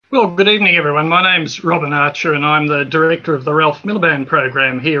Well, good evening, everyone. My name's Robin Archer, and I'm the director of the Ralph Miliband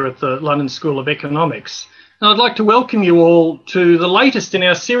program here at the London School of Economics. And I'd like to welcome you all to the latest in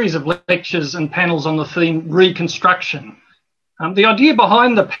our series of lectures and panels on the theme Reconstruction. The idea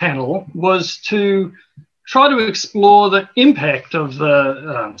behind the panel was to try to explore the impact of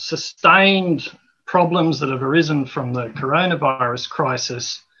the sustained problems that have arisen from the coronavirus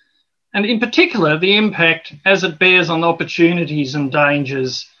crisis, and in particular, the impact as it bears on opportunities and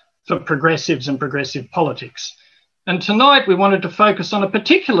dangers for progressives and progressive politics. And tonight we wanted to focus on a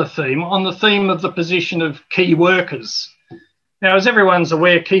particular theme, on the theme of the position of key workers. Now, as everyone's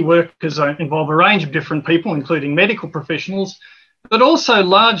aware, key workers involve a range of different people, including medical professionals, but also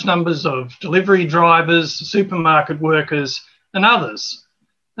large numbers of delivery drivers, supermarket workers, and others.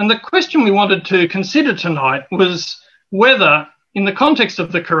 And the question we wanted to consider tonight was whether, in the context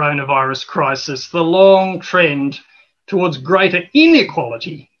of the coronavirus crisis, the long trend towards greater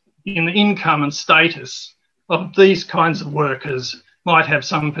inequality in the income and status of these kinds of workers might have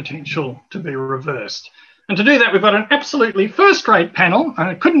some potential to be reversed. And to do that, we've got an absolutely first-rate panel,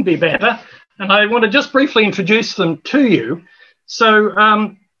 and it couldn't be better. And I want to just briefly introduce them to you.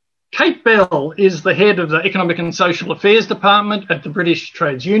 So Kate Bell is the head of the Economic and Social Affairs Department at the British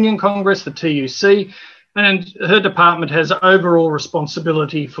Trades Union Congress, the TUC, and her department has overall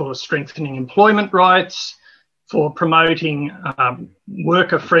responsibility for strengthening employment rights, for promoting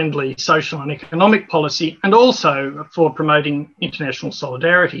worker-friendly social and economic policy, and also for promoting international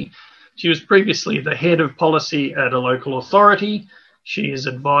solidarity. She was previously the head of policy at a local authority. She has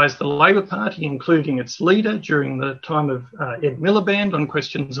advised the Labor Party, including its leader, during the time of Ed Miliband on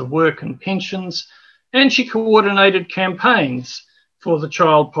questions of work and pensions, and she coordinated campaigns for the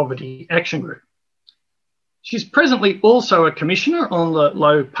Child Poverty Action Group. She's presently also a commissioner on the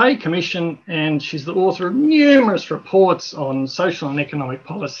Low Pay Commission, and she's the author of numerous reports on social and economic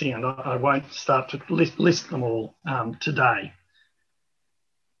policy, and I won't start to list them all today.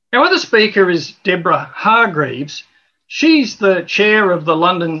 Our other speaker is Deborah Hargreaves. She's the chair of the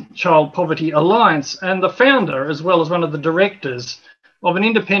London Child Poverty Alliance and the founder, as well as one of the directors, of an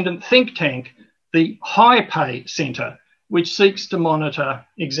independent think tank, the High Pay Centre, which seeks to monitor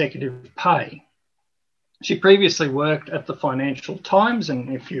executive pay. She previously worked at the Financial Times,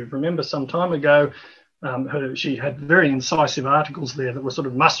 and if you remember some time ago, she had very incisive articles there that were sort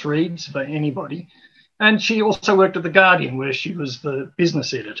of must-reads for anybody. And she also worked at The Guardian, where she was the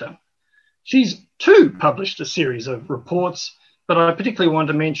business editor. She's too published a series of reports, but I particularly want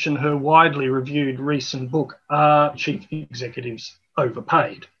to mention her widely reviewed recent book, Are Chief Executives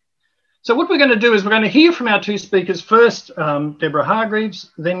Overpaid? So what we're going to do is we're going to hear from our two speakers first, Deborah Hargreaves,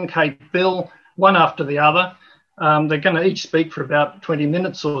 then Kate Bell, one after the other. They're going to each speak for about 20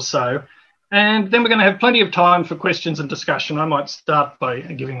 minutes or so. And then we're going to have plenty of time for questions and discussion. I might start by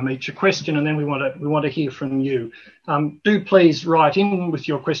giving them each a question, and then we want to hear from you. Do please write in with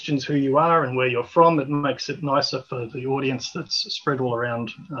your questions who you are and where you're from. It makes it nicer for the audience that's spread all around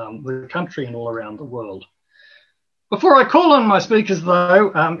the country and all around the world. Before I call on my speakers,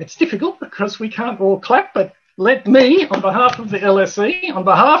 though, it's difficult because we can't all clap, but let me, on behalf of the LSE, on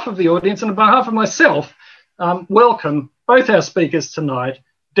behalf of the audience, and on behalf of myself, welcome both our speakers tonight,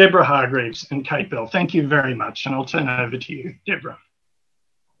 Deborah Hargreaves and Kate Bell. Thank you very much, and I'll turn over to you, Deborah.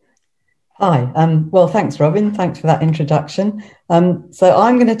 Hi. Well, thanks, Robin. Thanks for that introduction. So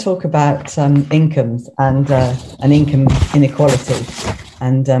I'm going to talk about incomes and income inequality,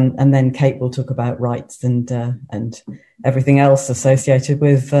 and then Kate will talk about rights and everything else associated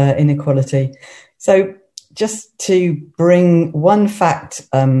with inequality. So just to bring one fact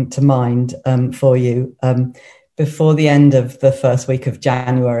to mind for you, before the end of the first week of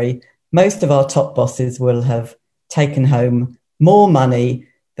January, most of our top bosses will have taken home more money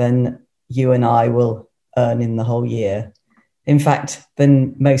than you and I will earn in the whole year. In fact,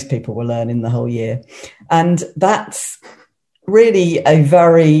 than most people will earn in the whole year. And that's really a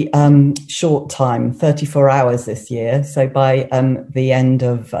very short time, 34 hours this year. So by the end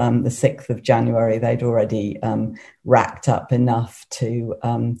of the 6th of January, they'd already racked up enough to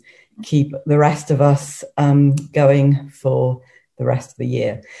keep the rest of us going for the rest of the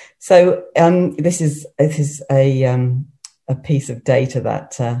year. So this is a piece of data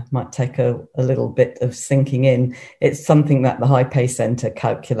that might take a little bit of sinking in. It's something that the High Pay Centre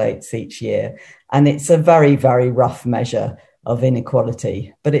calculates each year, and it's a very, very rough measure of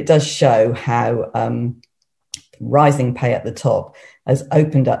inequality, but it does show how rising pay at the top has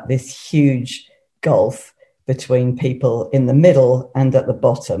opened up this huge gulf between people in the middle and at the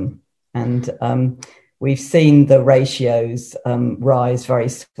bottom. And we've seen the ratios rise very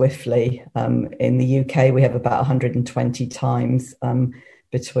swiftly. In the UK, we have about 120 times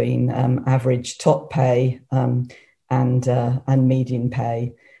between average top pay and median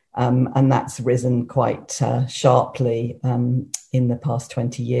pay. And that's risen quite sharply in the past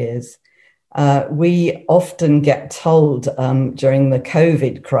 20 years. We often get told during the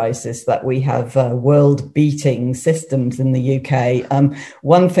COVID crisis that we have world-beating systems in the UK.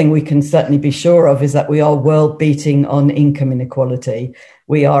 One thing we can certainly be sure of is that we are world-beating on income inequality.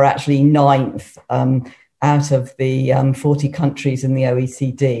 We are actually ninth out of the 40 countries in the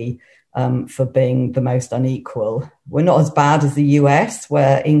OECD for being the most unequal. We're not as bad as the US,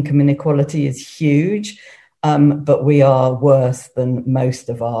 where income inequality is huge, but we are worse than most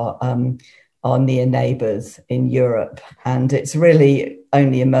of our near neighbours in Europe. And it's really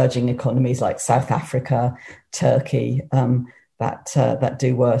only emerging economies like South Africa, Turkey, that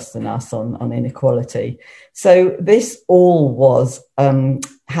do worse than us on inequality. So this all was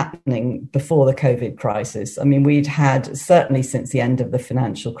happening before the COVID crisis. I mean, we'd had, certainly since the end of the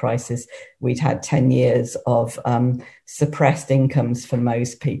financial crisis, we'd had 10 years of suppressed incomes for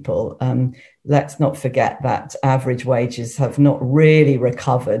most people. Let's not forget that average wages have not really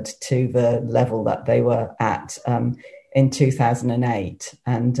recovered to the level that they were at in 2008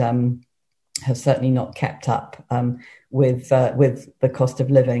 and have certainly not kept up with the cost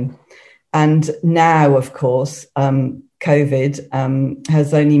of living. And now, of course, COVID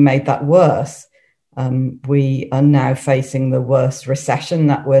has only made that worse. We are now facing the worst recession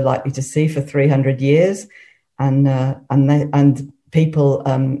that we're likely to see for 300 years. And people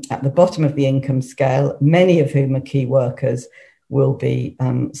at the bottom of the income scale, many of whom are key workers, will be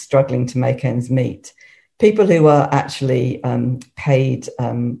struggling to make ends meet. People who are actually paid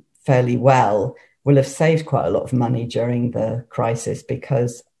fairly well will have saved quite a lot of money during the crisis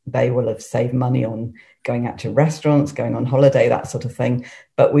because they will have saved money on going out to restaurants, going on holiday, that sort of thing.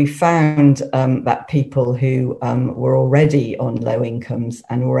 But we found that people who were already on low incomes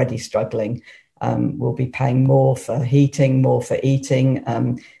and already struggling will be paying more for heating, more for eating,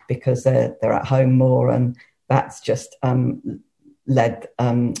 because they're at home more. And that's just led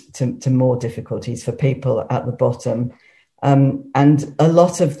to more difficulties for people at the bottom. And a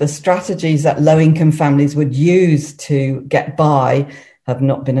lot of the strategies that low-income families would use to get by have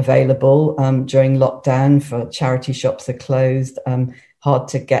not been available during lockdown. For charity shops are closed, hard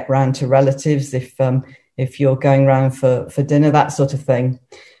to get round to relatives if you're going round for dinner, that sort of thing.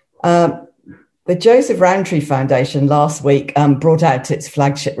 The Joseph Rowntree Foundation last week brought out its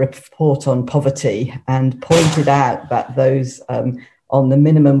flagship report on poverty and pointed out that those on the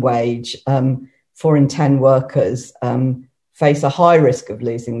minimum wage, 4 in 10 workers, face a high risk of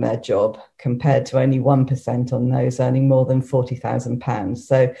losing their job compared to only 1% on those earning more than £40,000.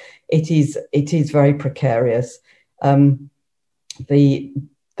 So it is very precarious.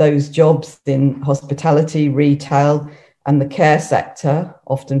 Those jobs in hospitality, retail, and the care sector,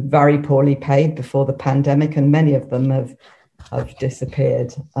 often very poorly paid before the pandemic, and many of them have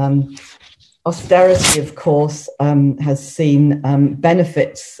disappeared. Austerity, of course, has seen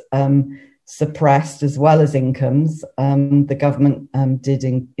benefits suppressed as well as incomes. The government did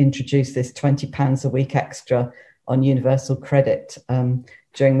introduce this £20 a week extra on universal credit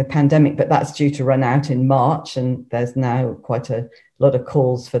during the pandemic, but that's due to run out in March, and there's now quite a lot of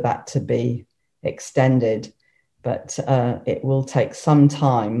calls for that to be extended. But it will take some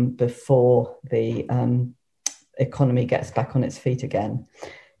time before the economy gets back on its feet again.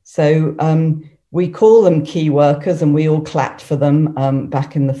 So we call them key workers, and we all clapped for them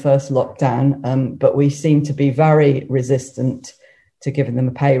back in the first lockdown, but we seem to be very resistant to giving them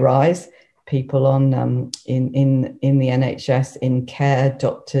a pay rise. People on in the NHS, in care,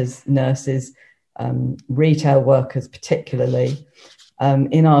 doctors, nurses, retail workers particularly.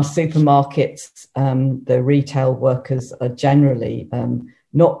 In our supermarkets, the retail workers are generally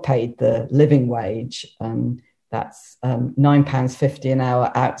not paid the living wage. That's £9.50 an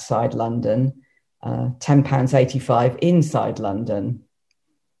hour outside London, £10.85 inside London.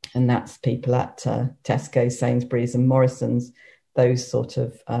 And that's people at Tesco, Sainsbury's and Morrison's, those sort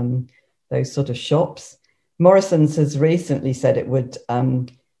of shops. Morrison's has recently said it would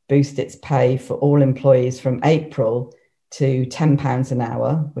boost its pay for all employees from April to £10 an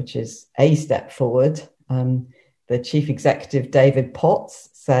hour, which is a step forward. The chief executive, David Potts,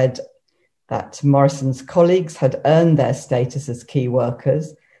 said that Morrison's colleagues had earned their status as key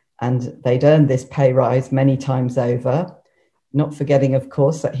workers, and they'd earned this pay rise many times over. Not forgetting, of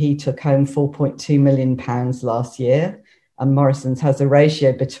course, that he took home £4.2 million last year, and Morrison's has a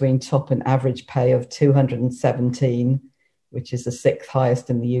ratio between top and average pay of 217, which is the 6th highest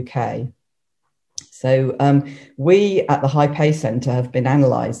in the UK. So we at the High Pay Centre have been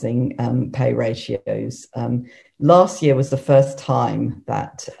analysing pay ratios. Last year was the first time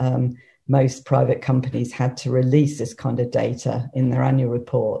that most private companies had to release this kind of data in their annual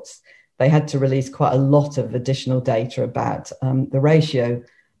reports. They had to release quite a lot of additional data about the ratio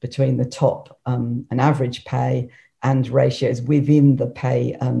between the top and average pay and ratios within the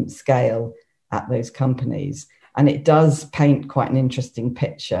pay scale at those companies. And it does paint quite an interesting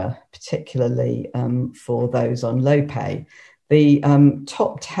picture, particularly for those on low pay. The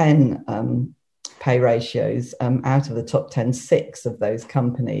top 10 pay ratios, out of the top 10, 6 of those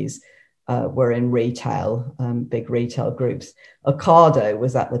companies were in retail, big retail groups. Ocado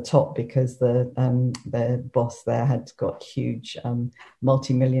was at the top because their boss there had got huge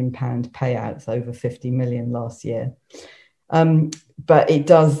multi-million pound payouts, over 50 million last year. But it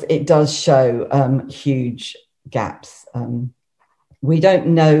does show huge gaps. We don't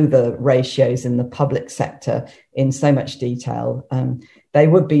know the ratios in the public sector in so much detail. They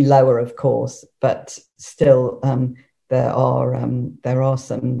would be lower, of course, but still there are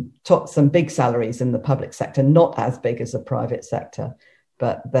some big salaries in the public sector, not as big as the private sector,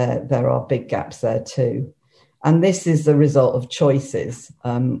 but there are big gaps there too. And this is the result of choices.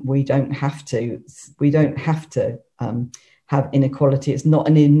 We don't have to have inequality. It's not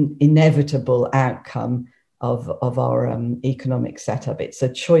an inevitable outcome of our economic setup. It's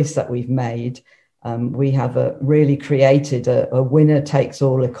a choice that we've made. We have really created a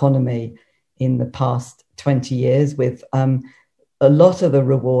winner-takes-all economy in the past 20 years, with a lot of the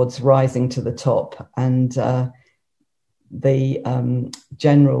rewards rising to the top and the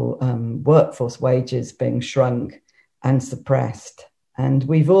general workforce wages being shrunk and suppressed. And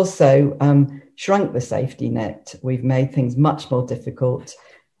we've also shrunk the safety net. We've made things much more difficult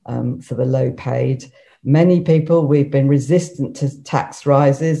for the low paid. Many people, we've been resistant to tax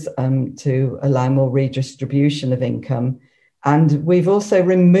rises to allow more redistribution of income. And we've also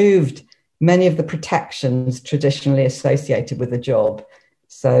removed many of the protections traditionally associated with a job.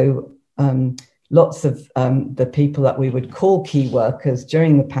 So lots of the people that we would call key workers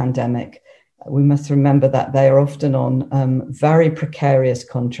during the pandemic, we must remember that they are often on very precarious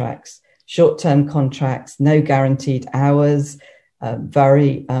contracts, short-term contracts, no guaranteed hours,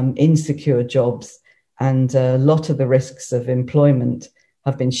 very insecure jobs. And a lot of the risks of employment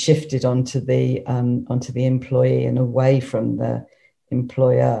have been shifted onto the employee and away from the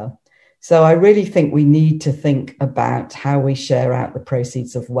employer. So I really think we need to think about how we share out the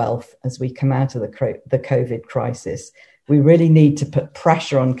proceeds of wealth as we come out of the COVID crisis. We really need to put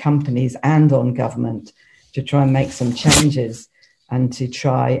pressure on companies and on government to try and make some changes and to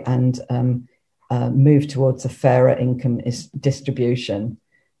try and move towards a fairer income distribution.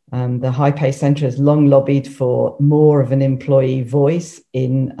 The High Pay Centre has long lobbied for more of an employee voice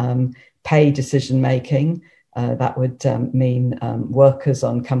in pay decision making. That would mean workers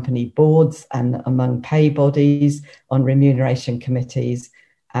on company boards and among pay bodies, on remuneration committees,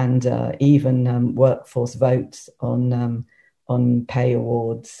 and even workforce votes on pay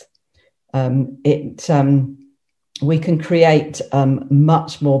awards. We can create a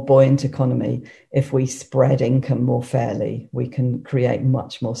much more buoyant economy if we spread income more fairly. We can create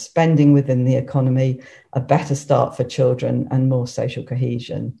much more spending within the economy, a better start for children, and more social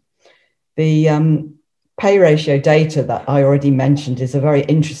cohesion. The pay ratio data that I already mentioned is a very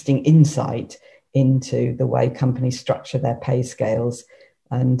interesting insight into the way companies structure their pay scales.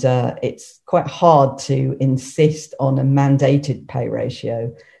 And it's quite hard to insist on a mandated pay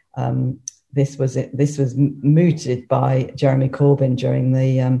ratio. This was mooted by Jeremy Corbyn during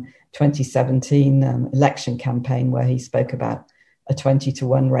the 2017 election campaign, where he spoke about a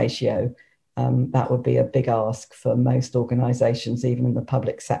 20-to-1 ratio. That would be a big ask for most organisations, even in the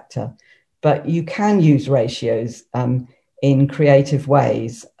public sector. But you can use ratios in creative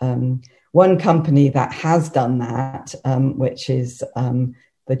ways. One company that has done that, which is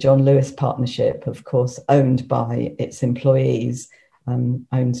the John Lewis Partnership, of course, owned by its employees,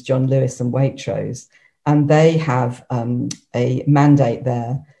 owns John Lewis and Waitrose, and they have a mandate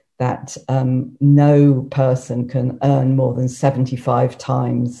there that no person can earn more than 75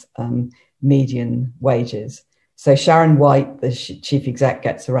 times median wages. So Sharon White, the chief exec,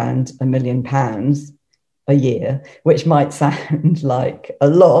 gets around £1 million a year, which might sound like a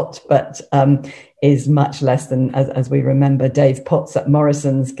lot, but is much less than, as we remember, Dave Potts at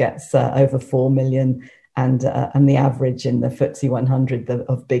Morrison's gets over 4 million. And the average in the FTSE 100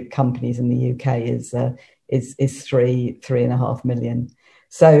 of big companies in the UK is 3.5 million.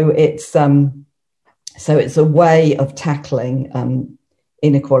 So it's a way of tackling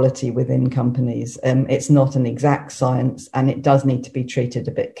inequality within companies. It's not an exact science, and it does need to be treated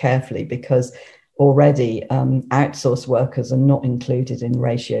a bit carefully, because already outsourced workers are not included in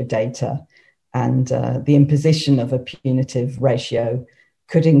ratio data, and the imposition of a punitive ratio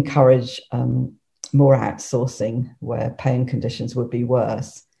could encourage more outsourcing where pay and conditions would be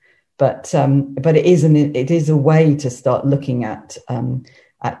worse. But it is a way to start looking at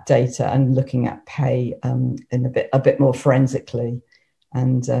data and looking at pay in a bit more forensically,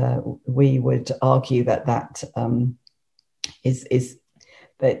 and we would argue that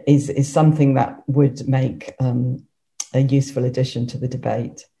is something that would make a useful addition to the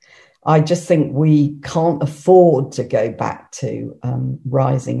debate. I just think we can't afford to go back to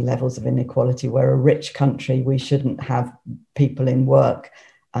rising levels of inequality. We're a rich country. We shouldn't have people in work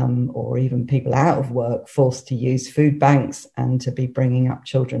or even people out of work forced to use food banks and to be bringing up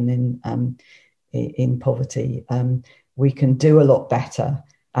children in poverty. We can do a lot better,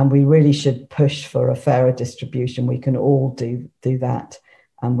 and we really should push for a fairer distribution. We can all do that,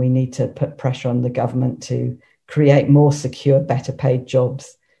 and we need to put pressure on the government to create more secure, better paid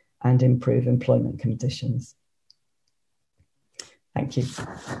jobs and improve employment conditions. Thank you.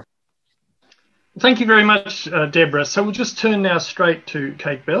 Thank you very much, Deborah. So we'll just turn now straight to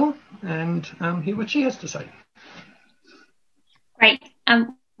Kate Bell and hear what she has to say. Great.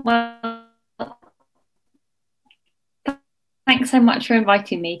 Well, thanks so much for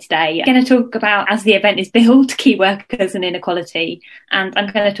inviting me today. I'm going to talk about, as the event is billed, key workers and inequality, and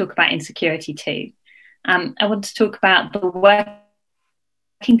I'm going to talk about insecurity too. I want to talk about the working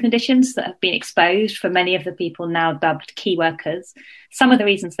conditions that have been exposed for many of the people now dubbed key workers, some of the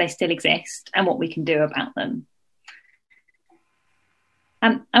reasons they still exist, and what we can do about them.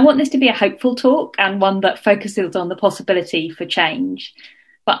 I want this to be a hopeful talk and one that focuses on the possibility for change.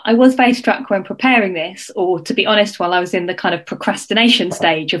 But I was very struck when preparing this, or to be honest, while I was in the kind of procrastination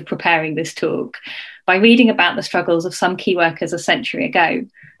stage of preparing this talk, by reading about the struggles of some key workers a century ago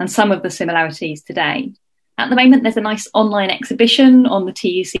and some of the similarities today. At the moment, there's a nice online exhibition on the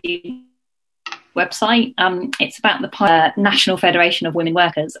TUC website. It's about the National Federation of Women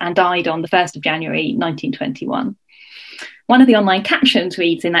Workers and died on the 1st of January 1921. One of the online captions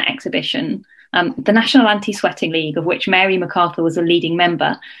reads in that exhibition, the National Anti-Sweating League, of which Mary MacArthur was a leading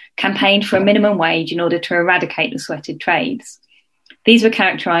member, campaigned for a minimum wage in order to eradicate the sweated trades. These were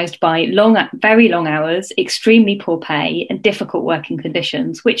characterised by very long hours, extremely poor pay and difficult working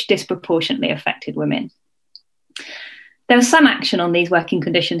conditions, which disproportionately affected women. There was some action on these working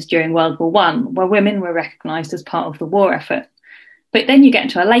conditions during World War I, where women were recognised as part of the war effort. But then you get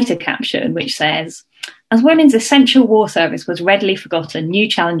to a later caption which says, as women's essential war service was readily forgotten, new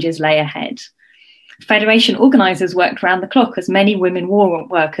challenges lay ahead. Federation organisers worked round the clock as many women war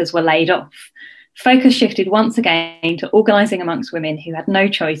workers were laid off. Focus shifted once again to organising amongst women who had no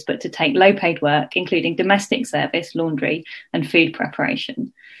choice but to take low-paid work, including domestic service, laundry and food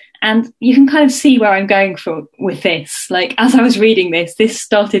preparation. And you can kind of see where I'm going with this. Like, as I was reading this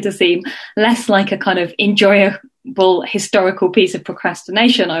started to seem less like a kind of enjoyable historical piece of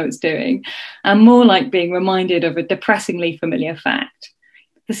procrastination I was doing, and more like being reminded of a depressingly familiar fact.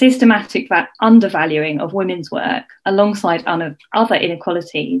 The systematic undervaluing of women's work, alongside other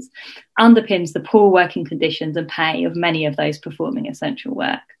inequalities, underpins the poor working conditions and pay of many of those performing essential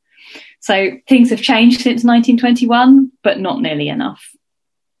work. So things have changed since 1921, but not nearly enough.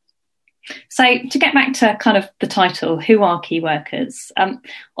 So to get back to kind of the title, who are key workers?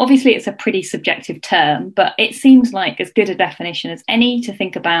 Obviously, it's a pretty subjective term, but it seems like as good a definition as any to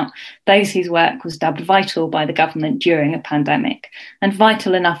think about those whose work was dubbed vital by the government during a pandemic, and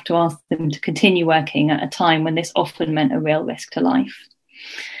vital enough to ask them to continue working at a time when this often meant a real risk to life.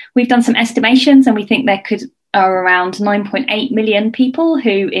 We've done some estimations, and we think there are around 9.8 million people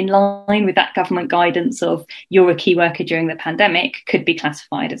who, in line with that government guidance of you're a key worker during the pandemic, could be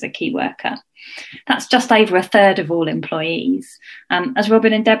classified as a key worker. That's just over a third of all employees. As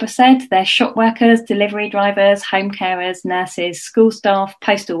Robin and Deborah said, they're shop workers, delivery drivers, home carers, nurses, school staff,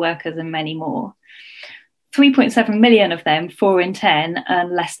 postal workers, and many more. 3.7 million of them, 4 in 10,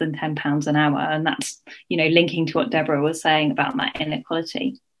 earn less than £10 an hour. And that's, linking to what Deborah was saying about that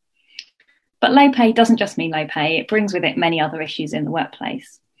inequality. But low pay doesn't just mean low pay, it brings with it many other issues in the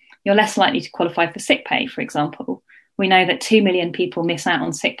workplace. You're less likely to qualify for sick pay, for example. We know that 2 million people miss out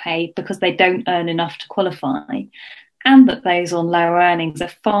on sick pay because they don't earn enough to qualify, and that those on lower earnings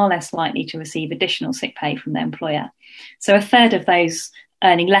are far less likely to receive additional sick pay from their employer. So a third of those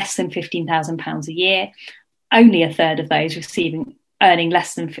earning less than £15,000 a year, only a third of those earning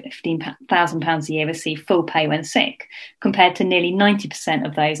less than £15,000 a year receive full pay when sick, compared to nearly 90%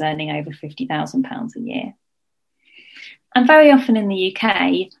 of those earning over £50,000 a year. And very often in the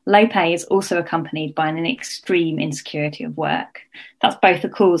UK, low pay is also accompanied by an extreme insecurity of work. That's both a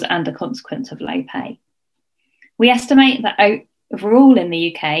cause and a consequence of low pay. We estimate that overall in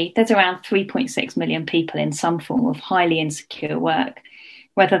the UK, there's around 3.6 million people in some form of highly insecure work,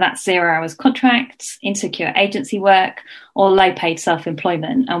 whether that's 0 hours contracts, insecure agency work, or low paid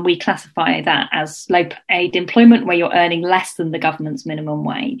self-employment. And we classify that as low paid employment where you're earning less than the government's minimum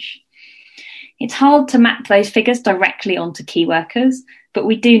wage. It's hard to map those figures directly onto key workers, but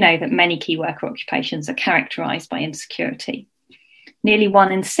we do know that many key worker occupations are characterised by insecurity. Nearly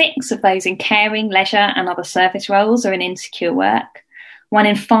 1 in 6 of those in caring, leisure and other service roles are in insecure work. 1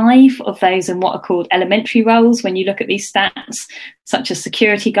 in 5 of those in what are called elementary roles, when you look at these stats, such as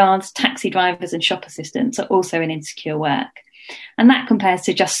security guards, taxi drivers and shop assistants, are also in insecure work. And that compares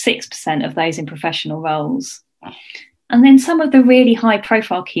to just 6% of those in professional roles. And then some of the really high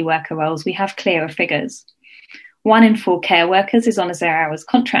profile key worker roles, we have clearer figures. 1 in 4 care workers is on a 0 hours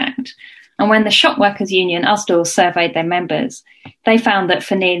contract. And when the Shop Workers Union, Usdaw, surveyed their members, they found that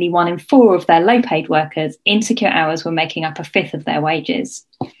for nearly 1 in 4 of their low paid workers, insecure hours were making up 1/5 of their wages.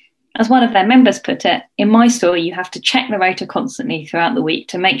 As one of their members put it, in my store, you have to check the rota constantly throughout the week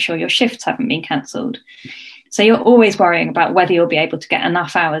to make sure your shifts haven't been cancelled. So you're always worrying about whether you'll be able to get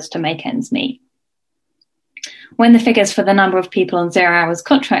enough hours to make ends meet. When the figures for the number of people on 0 hours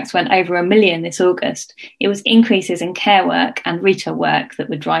contracts went over 1 million this August, it was increases in care work and retail work that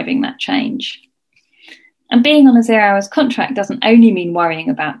were driving that change. And being on a 0 hours contract doesn't only mean worrying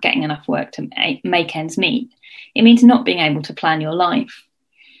about getting enough work to make ends meet. It means not being able to plan your life.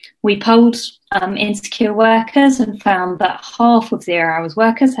 We polled insecure workers and found that half of 0 hours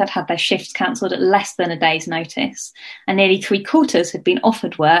workers had had their shifts cancelled at less than a day's notice, and nearly 3/4 had been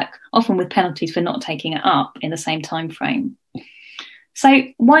offered work, often with penalties for not taking it up in the same time frame. So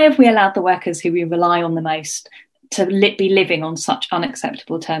why have we allowed the workers who we rely on the most to be living on such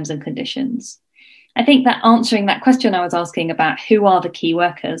unacceptable terms and conditions? I think that answering that question I was asking about who are the key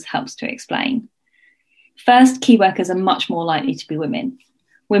workers helps to explain. First, key workers are much more likely to be women.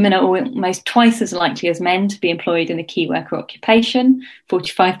 Women are almost twice as likely as men to be employed in a key worker occupation,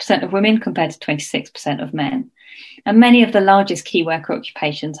 45% of women compared to 26% of men. And many of the largest key worker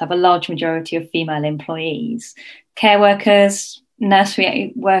occupations have a large majority of female employees. Care workers,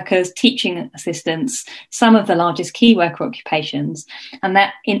 nursery workers, teaching assistants, some of the largest key worker occupations, and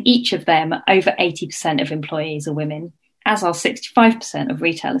that in each of them, over 80% of employees are women, as are 65% of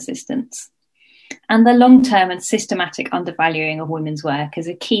retail assistants. And the long-term and systematic undervaluing of women's work is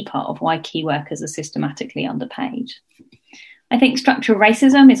a key part of why key workers are systematically underpaid. I think structural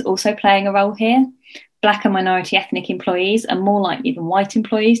racism is also playing a role here. Black and minority ethnic employees are more likely than white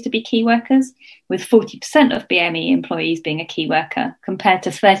employees to be key workers, with 40% of BME employees being a key worker, compared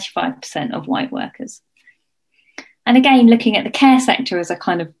to 35% of white workers. And again, looking at the care sector as a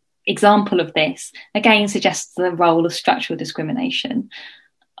kind of example of this, again suggests the role of structural discrimination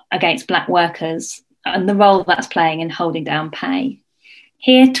against black workers and the role that's playing in holding down pay.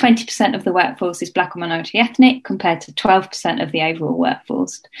 Here, 20% of the workforce is black or minority ethnic compared to 12% of the overall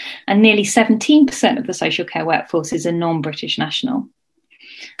workforce, and nearly 17% of the social care workforce is a non-British national.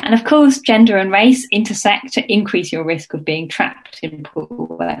 And of course, gender and race intersect to increase your risk of being trapped in poor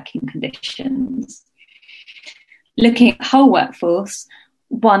working conditions. Looking at the whole workforce,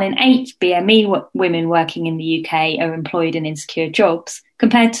 1 in 8 BME women working in the UK are employed in insecure jobs,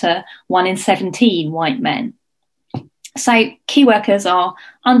 compared to 1 in 17 white men. So key workers are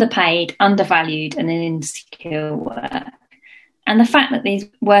underpaid, undervalued, and in insecure work. And the fact that these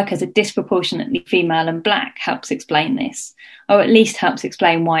workers are disproportionately female and black helps explain this, or at least helps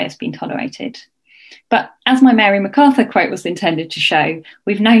explain why it's been tolerated. But as my Mary MacArthur quote was intended to show,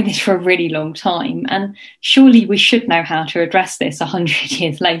 we've known this for a really long time, and surely we should know how to address this 100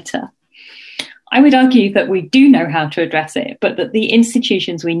 years later. I would argue that we do know how to address it, but that the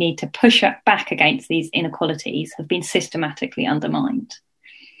institutions we need to push back against these inequalities have been systematically undermined.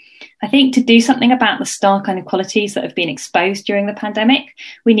 I think to do something about the stark inequalities that have been exposed during the pandemic,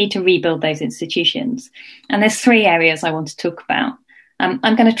 we need to rebuild those institutions. And there's 3 areas I want to talk about.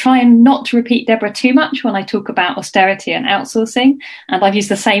 I'm going to try and not to repeat Deborah too much when I talk about austerity and outsourcing. And I've used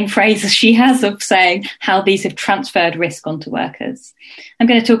the same phrase as she has of saying how these have transferred risk onto workers. I'm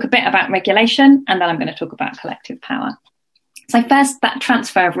going to talk a bit about regulation, and then I'm going to talk about collective power. So first, that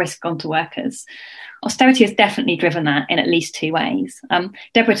transfer of risk onto workers. Austerity has definitely driven that in at least 2 ways.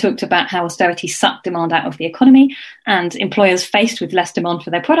 Deborah talked about how austerity sucked demand out of the economy, and employers faced with less demand for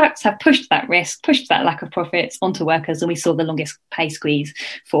their products have pushed that risk, pushed that lack of profits onto workers, and we saw the longest pay squeeze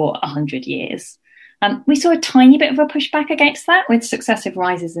for 100 years. We saw a tiny bit of a pushback against that with successive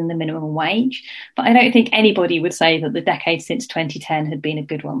rises in the minimum wage, but I don't think anybody would say that the decade since 2010 had been a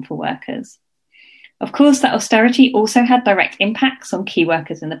good one for workers. Of course, that austerity also had direct impacts on key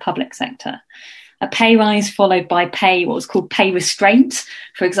workers in the public sector. A pay rise followed by what was called pay restraint,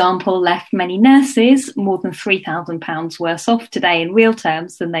 for example, left many nurses more than £3,000 worse off today in real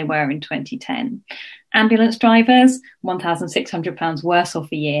terms than they were in 2010. Ambulance drivers, £1,600 worse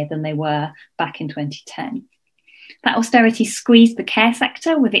off a year than they were back in 2010. That austerity squeezed the care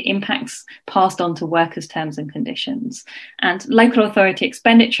sector with the impacts passed on to workers' terms and conditions. And local authority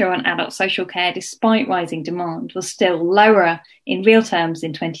expenditure on adult social care, despite rising demand, was still lower in real terms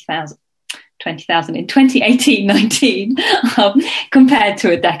in 2018-19 compared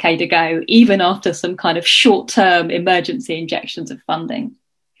to a decade ago, even after some kind of short-term emergency injections of funding.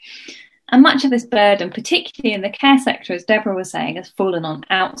 And much of this burden, particularly in the care sector, as Deborah was saying, has fallen on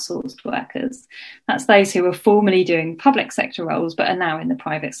outsourced workers. That's those who were formerly doing public sector roles but are now in the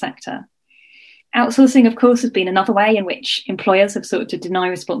private sector. Outsourcing, of course, has been another way in which employers have sought to deny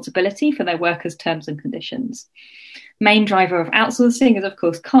responsibility for their workers' terms and conditions. Main driver of outsourcing is, of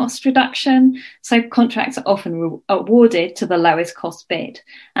course, cost reduction. So contracts are often awarded to the lowest cost bid.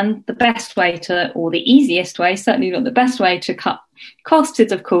 And the best way to, or the easiest way, certainly not the best way to cut costs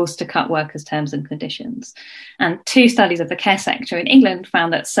is, of course, to cut workers' terms and conditions. And 2 studies of the care sector in England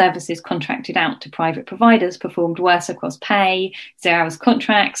found that services contracted out to private providers performed worse across pay, 0-hours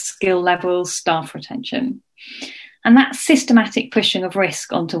contracts, skill levels, staff retention. And that systematic pushing of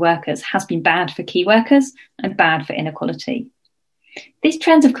risk onto workers has been bad for key workers and bad for inequality. These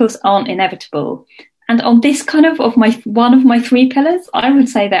trends, of course, aren't inevitable. And on this kind of one of my 3 pillars, I would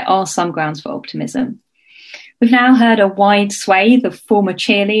say there are some grounds for optimism. We've now heard a wide swathe of former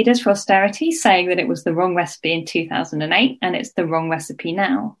cheerleaders for austerity saying that it was the wrong recipe in 2008 and it's the wrong recipe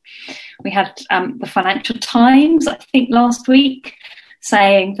now. We had the Financial Times, I think last week,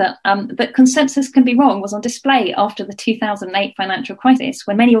 saying that that consensus can be wrong was on display after the 2008 financial crisis,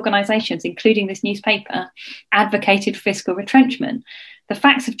 when many organisations, including this newspaper, advocated fiscal retrenchment. The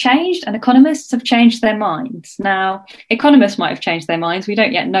facts have changed and economists have changed their minds. Now, economists might have changed their minds. We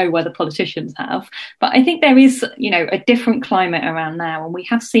don't yet know whether politicians have. But I think there is, a different climate around now, and we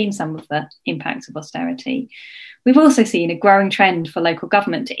have seen some of the impacts of austerity. We've also seen a growing trend for local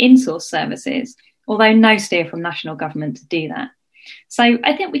government to insource services, although no steer from national government to do that. So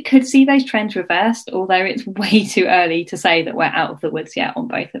I think we could see those trends reversed, although it's way too early to say that we're out of the woods yet on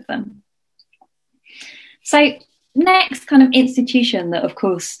both of them. So next kind of institution that, of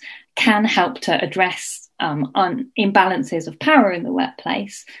course, can help to address imbalances of power in the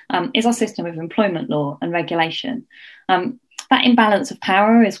workplace is our system of employment law and regulation. That imbalance of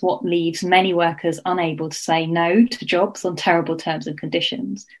power is what leaves many workers unable to say no to jobs on terrible terms and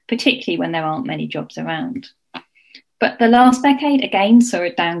conditions, particularly when there aren't many jobs around. But the last decade, again, saw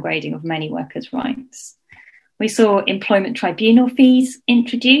a downgrading of many workers' rights. We saw employment tribunal fees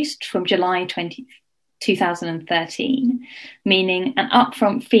introduced from July 2013, meaning an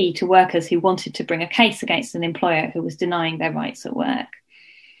upfront fee to workers who wanted to bring a case against an employer who was denying their rights at work.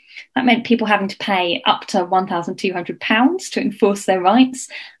 That meant people having to pay up to £1,200 to enforce their rights.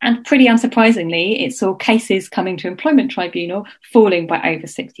 And pretty unsurprisingly, it saw cases coming to employment tribunal falling by over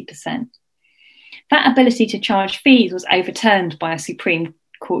 60%. That ability to charge fees was overturned by a Supreme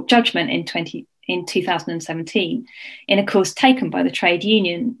Court judgment in 2017 in a course taken by the trade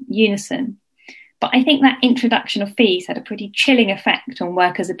union Unison. But I think that introduction of fees had a pretty chilling effect on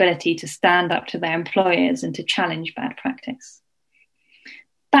workers' ability to stand up to their employers and to challenge bad practice.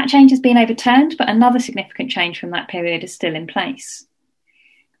 That change has been overturned, but another significant change from that period is still in place.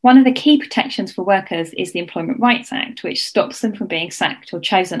 One of the key protections for workers is the Employment Rights Act, which stops them from being sacked or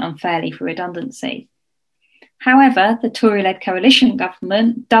chosen unfairly for redundancy. However, the Tory-led coalition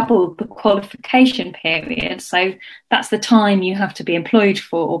government doubled the qualification period, so that's the time you have to be employed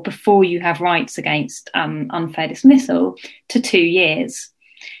for or before you have rights against unfair dismissal, to 2 years.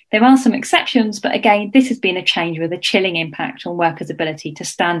 There are some exceptions, but again, this has been a change with a chilling impact on workers' ability to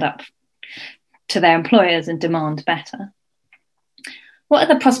stand up to their employers and demand better. What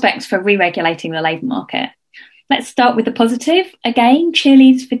are the prospects for re-regulating the labour market? Let's start with the positive. Again,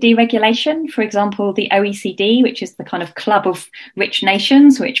 cheerleaders for deregulation. For example, the OECD, which is the kind of club of rich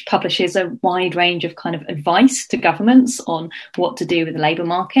nations, which publishes a wide range of kind of advice to governments on what to do with the labour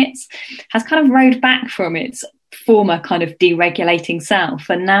markets, has kind of rowed back from its former kind of deregulating self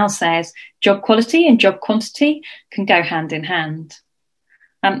and now says job quality and job quantity can go hand in hand.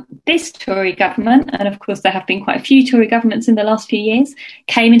 This Tory government, and of course there have been quite a few Tory governments in the last few years,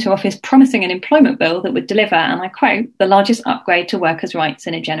 came into office promising an employment bill that would deliver, and I quote, the largest upgrade to workers' rights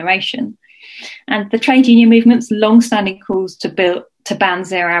in a generation. And the trade union movement's long-standing calls to ban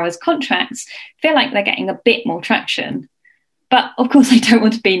 0 hours contracts feel like they're getting a bit more traction. But of course, I don't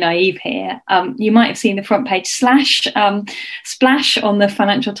want to be naive here. You might have seen the front page splash on the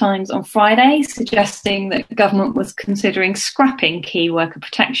Financial Times on Friday, suggesting that the government was considering scrapping key worker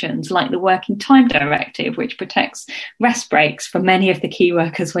protections like the Working Time Directive, which protects rest breaks for many of the key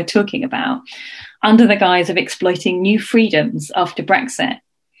workers we're talking about, under the guise of exploiting new freedoms after Brexit.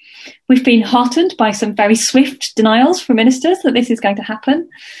 We've been heartened by some very swift denials from ministers that this is going to happen.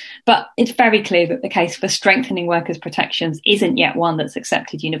 But it's very clear that the case for strengthening workers' protections isn't yet one that's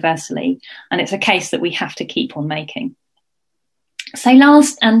accepted universally, and it's a case that we have to keep on making. So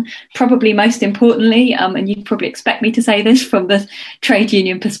last and probably most importantly, and you'd probably expect me to say this from the trade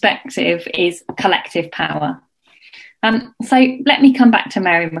union perspective, is collective power. So let me come back to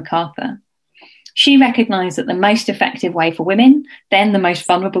Mary MacArthur. She recognised that the most effective way for women, then the most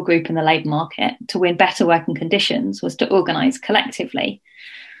vulnerable group in the labour market, to win better working conditions was to organise collectively.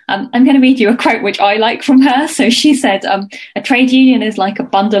 I'm going to read you a quote which I like from her. So she said, a trade union is like a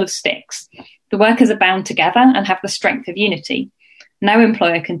bundle of sticks. The workers are bound together and have the strength of unity. No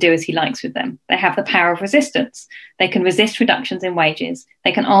employer can do as he likes with them. They have the power of resistance. They can resist reductions in wages.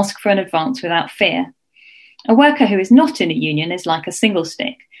 They can ask for an advance without fear. A worker who is not in a union is like a single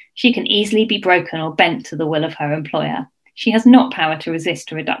stick. She can easily be broken or bent to the will of her employer. She has not power to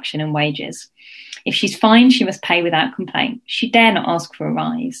resist a reduction in wages. If she's fined, she must pay without complaint. She dare not ask for a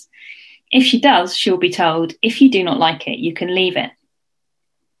rise. If she does, she will be told, if you do not like it, you can leave it.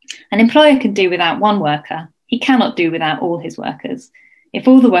 An employer can do without one worker. He cannot do without all his workers. If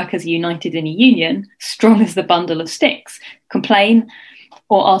all the workers are united in a union, strong as the bundle of sticks, complain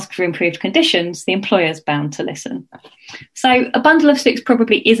or ask for improved conditions, the employer's bound to listen. So a bundle of sticks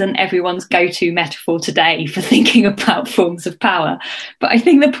probably isn't everyone's go-to metaphor today for thinking about forms of power, but I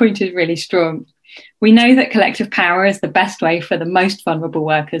think the point is really strong. We know that collective power is the best way for the most vulnerable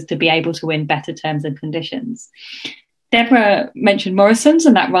workers to be able to win better terms and conditions. Deborah mentioned Morrison's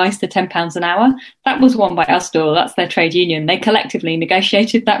and that rise to £10 an hour. That was won by Usdaw, that's their trade union. They collectively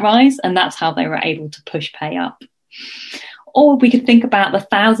negotiated that rise, and that's how they were able to push pay up. Or we could think about the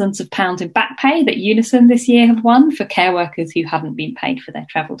thousands of pounds in back pay that Unison this year have won for care workers who hadn't been paid for their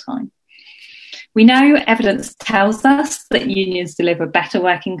travel time. We know evidence tells us that unions deliver better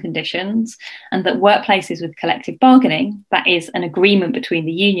working conditions and that workplaces with collective bargaining, that is, an agreement between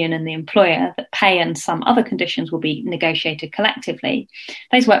the union and the employer that pay and some other conditions will be negotiated collectively,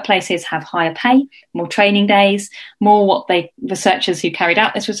 those workplaces have higher pay, more training days, more what researchers who carried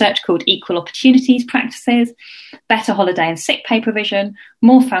out this research called equal opportunities practices, better holiday and sick pay provision,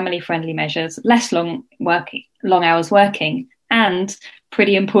 more family-friendly measures, less long hours working, and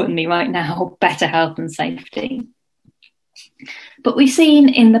pretty importantly right now, better health and safety. But we've seen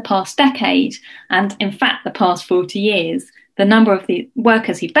in the past decade, and in fact the past 40 years, the number of the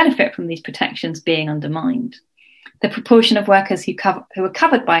workers who benefit from these protections being undermined. The proportion of workers who are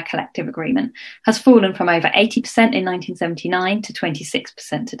covered by a collective agreement has fallen from over 80% in 1979 to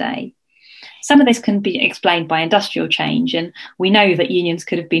 26% today. Some of this can be explained by industrial change, and we know that unions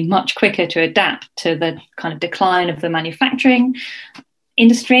could have been much quicker to adapt to the kind of decline of the manufacturing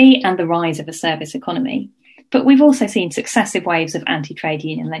industry and the rise of a service economy. But we've also seen successive waves of anti-trade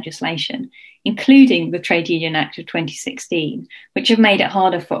union legislation, including the Trade Union Act of 2016, which have made it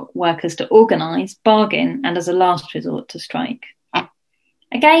harder for workers to organise, bargain, and as a last resort to strike.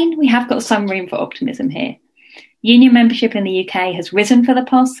 Again, we have got some room for optimism here. Union membership in the UK has risen for the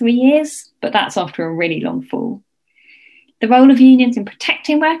past 3 years, but that's after a really long fall. The role of unions in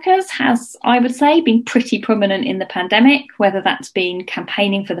protecting workers has, I would say, been pretty prominent in the pandemic, whether that's been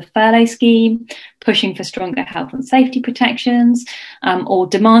campaigning for the furlough scheme, pushing for stronger health and safety protections, or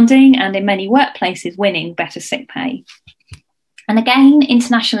demanding, and in many workplaces, winning better sick pay. And again,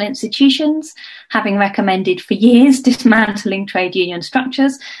 international institutions, having recommended for years dismantling trade union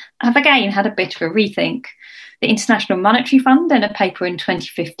structures, have again had a bit of a rethink. The International Monetary Fund, in a paper in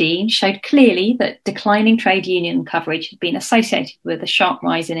 2015, showed clearly that declining trade union coverage had been associated with a sharp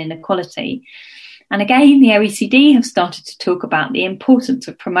rise in inequality. And again, the OECD have started to talk about the importance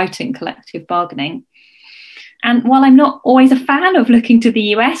of promoting collective bargaining. And while I'm not always a fan of looking to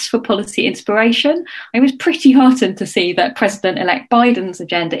the US for policy inspiration, I was pretty heartened to see that President-elect Biden's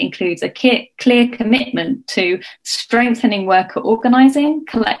agenda includes a clear commitment to strengthening worker organising,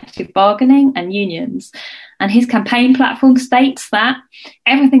 collective bargaining and unions. And his campaign platform states that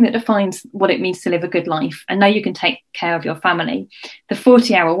everything that defines what it means to live a good life and know you can take care of your family, the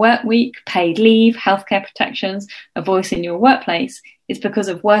 40-hour work week, paid leave, healthcare protections, a voice in your workplace, is because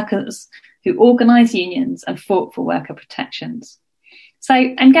of workers who organised unions and fought for worker protections. So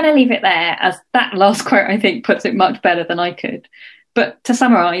I'm going to leave it there, as that last quote, I think, puts it much better than I could. But to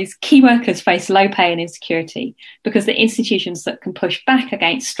summarise, key workers face low pay and insecurity because the institutions that can push back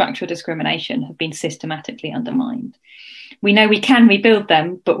against structural discrimination have been systematically undermined. We know we can rebuild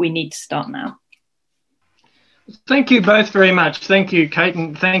them, but we need to start now. Thank you both very much. Thank you, Kate,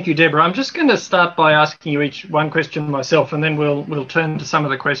 and thank you, Deborah. I'm just going to start by asking you each one question myself, and then we'll turn to some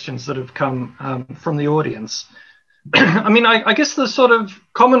of the questions that have come from the audience. I mean, I guess the sort of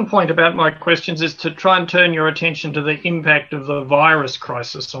common point about my questions is to try and turn your attention to the impact of the virus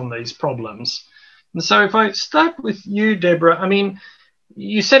crisis on these problems. And so if I start with you, Deborah, I mean,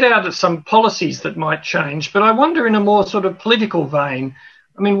 you set out some policies that might change, but I wonder in a more sort of political vein,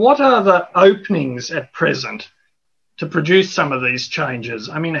 I mean, what are the openings at present to produce some of these changes?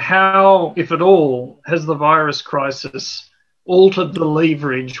 I mean, how, if at all, has the virus crisis altered the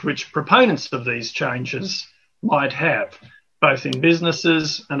leverage which proponents of these changes might have, both in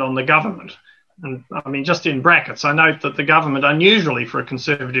businesses and on the government? And I mean, just in brackets, I note that the government, unusually for a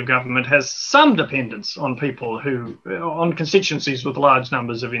Conservative government, has some dependence on on constituencies with large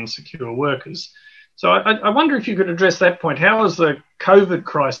numbers of insecure workers. So I wonder if you could address that point. How has the COVID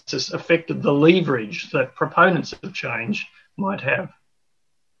crisis affected the leverage that proponents of change might have?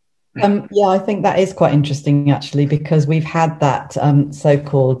 Yeah, I think that is quite interesting, actually, because we've had that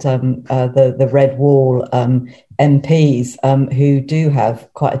so-called the Red Wall MPs who do have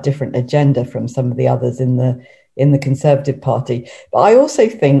quite a different agenda from some of the others in the Conservative Party. But I also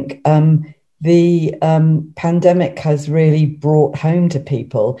think the pandemic has really brought home to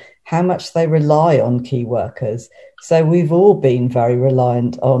people how much they rely on key workers. So we've all been very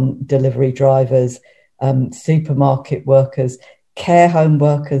reliant on delivery drivers, supermarket workers, care home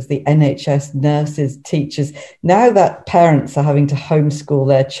workers, the NHS, nurses, teachers. Now that parents are having to homeschool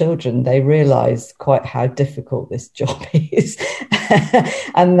their children, they realise quite how difficult this job is,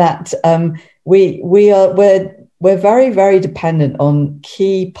 and that we're very, very dependent on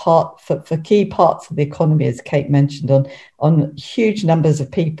key parts of the economy, as Kate mentioned, on huge numbers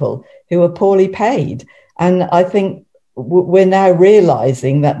of people who are poorly paid. And I think we're now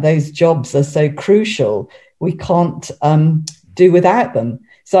realising that those jobs are so crucial, we can't do without them.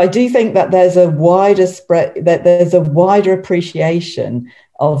 So I do think that there's a wider appreciation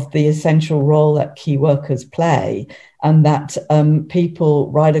of the essential role that key workers play, and that people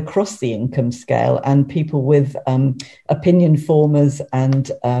right across the income scale and people with opinion formers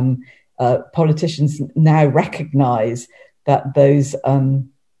and politicians now recognise that those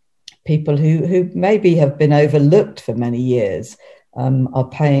people who maybe have been overlooked for many years are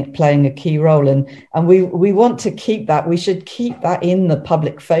playing a key role, and we want to keep that. We should keep that in the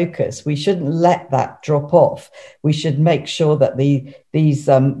public focus. We shouldn't let that drop off. We should make sure that we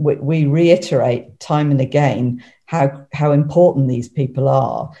reiterate time and again how important these people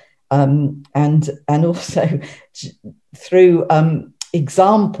are, and also through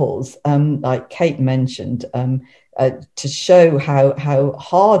examples like Kate mentioned, to show how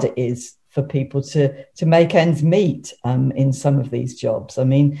hard it is for people to make ends meet in some of these jobs. I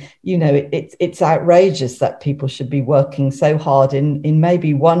mean, you know, it's outrageous that people should be working so hard in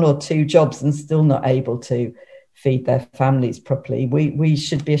maybe one or two jobs and still not able to feed their families properly. We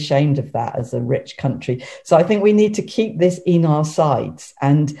should be ashamed of that as a rich country. So I think we need to keep this in our sights,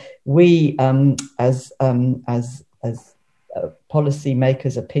 and we as policy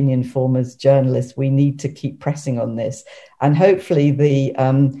makers, opinion formers, journalists, we need to keep pressing on this, and hopefully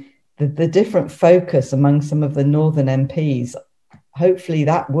the different focus among some of the Northern MPs, hopefully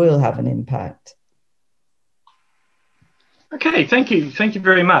that will have an impact. Okay, thank you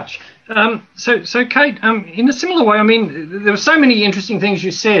very much. So Kate, in a similar way, I mean, there were so many interesting things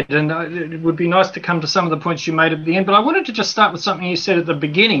you said, and it would be nice to come to some of the points you made at the end, but I wanted to just start with something you said at the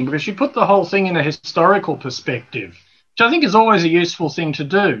beginning, because you put the whole thing in a historical perspective, which I think is always a useful thing to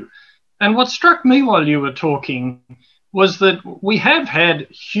do. And what struck me while you were talking was that we have had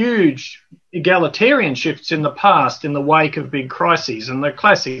huge egalitarian shifts in the past in the wake of big crises. And the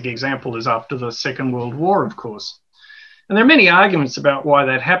classic example is after the Second World War, of course. And there are many arguments about why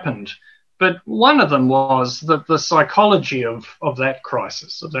that happened. But one of them was that the psychology of that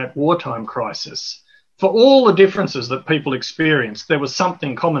crisis, of that wartime crisis, for all the differences that people experienced, there was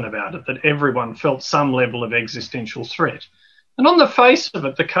something common about it, that everyone felt some level of existential threat. And on the face of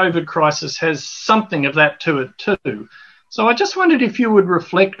it, the COVID crisis has something of that to it too. So I just wondered if you would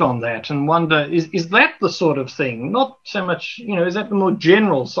reflect on that and wonder, is that the sort of thing, not so much, you know, is that the more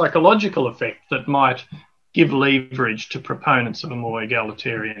general psychological effect that might give leverage to proponents of a more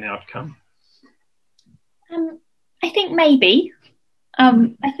egalitarian outcome? I think maybe.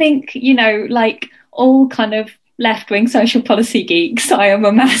 I think, you know, like all kind of left-wing social policy geeks, I am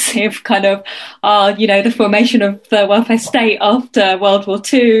a massive kind of, the formation of the welfare state after World War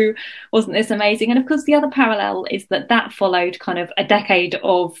II, wasn't this amazing? And of course, the other parallel is that followed kind of a decade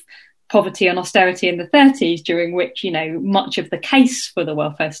of poverty and austerity in the 30s, during which, much of the case for the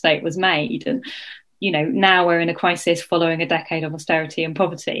welfare state was made. And, now we're in a crisis following a decade of austerity and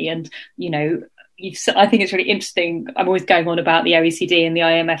poverty. And, I think it's really interesting. I'm always going on about the OECD and the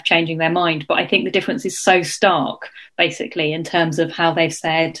IMF changing their mind, but I think the difference is so stark, basically, in terms of how they've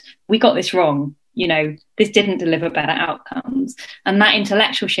said, we got this wrong. This didn't deliver better outcomes. And that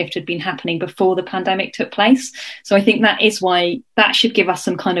intellectual shift had been happening before the pandemic took place. So I think that is why that should give us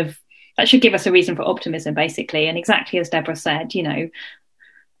a reason for optimism, basically. And exactly as Deborah said,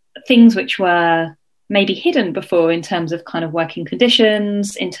 things which were maybe hidden before in terms of kind of working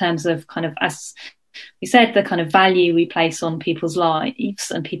conditions, in terms of kind of, as we said, the kind of value we place on people's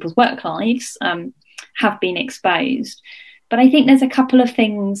lives and people's work lives have been exposed. But I think there's a couple of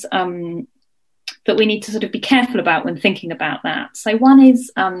things that we need to sort of be careful about when thinking about that. So one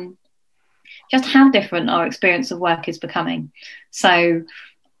is just how different our experience of work is becoming. So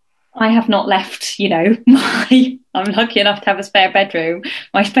I have not left, I'm lucky enough to have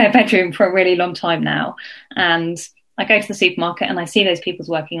my spare bedroom for a really long time now. And I go to the supermarket and I see those people's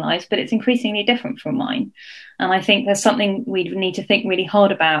working lives, but it's increasingly different from mine. And I think there's something we need to think really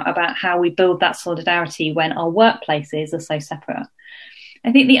hard about how we build that solidarity when our workplaces are so separate.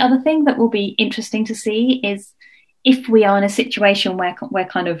 I think the other thing that will be interesting to see is if we are in a situation where we're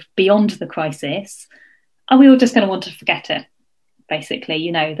kind of beyond the crisis, are we all just going to want to forget it? Basically,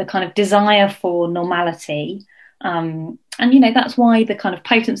 the kind of desire for normality. And, that's why the kind of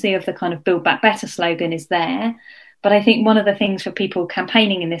potency of the kind of Build Back Better slogan is there. But I think one of the things for people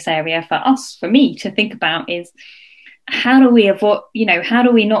campaigning in this area, for me to think about is how do we avoid, how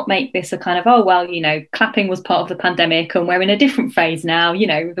do we not make this a kind of, clapping was part of the pandemic and we're in a different phase now,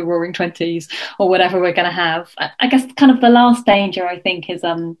 the roaring 20s or whatever we're going to have. I guess kind of the last danger, I think, is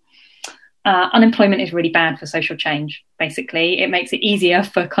unemployment is really bad for social change, basically. It makes it easier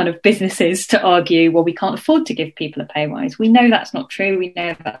for kind of businesses to argue, well, we can't afford to give people a pay rise. We know that's not true. We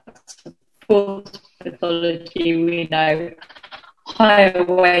know that's a false mythology. We know higher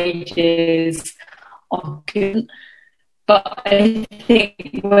wages are good. But I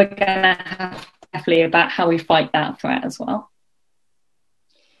think we're going to have to be careful about how we fight that threat as well.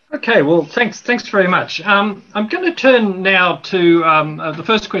 Okay, well, thanks very much. I'm going to turn now to the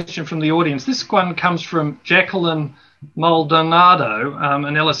first question from the audience. This one comes from Jacqueline Maldonado,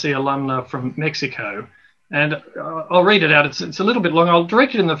 an LSE alumna from Mexico. And I'll read it out. It's a little bit long. I'll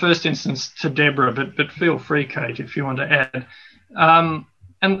direct it in the first instance to Deborah, but feel free, Kate, if you want to add.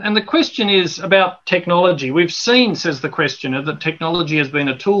 And the question is about technology. We've seen, says the questioner, that technology has been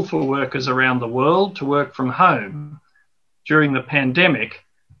a tool for workers around the world to work from home during the pandemic.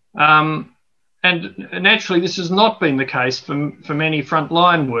 And naturally, this has not been the case for many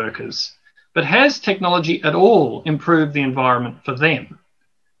frontline workers. But has technology at all improved the environment for them?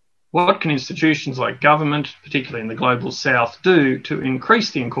 What can institutions like government, particularly in the global south, do to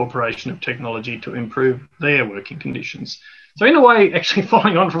increase the incorporation of technology to improve their working conditions? So in a way, actually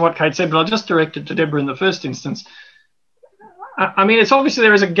following on from what Kate said, but I'll just direct it to Deborah in the first instance. I mean, it's obviously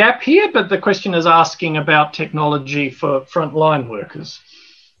there is a gap here, but the question is asking about technology for frontline workers.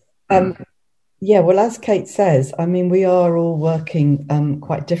 Yeah, well, as Kate says, I mean, we are all working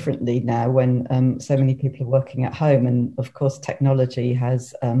quite differently now when so many people are working at home. And of course, technology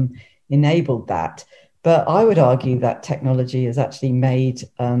has enabled that. But I would argue that technology has actually made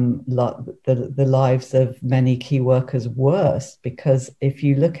the lives of many key workers worse, because if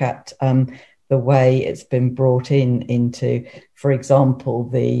you look at the way it's been brought into, for example,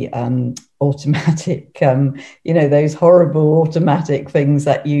 the automatic, those horrible automatic things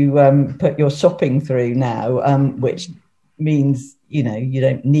that you put your shopping through now, which means, you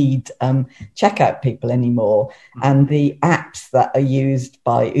don't need checkout people anymore. And the apps that are used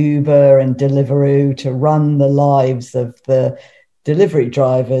by Uber and Deliveroo to run the lives of the delivery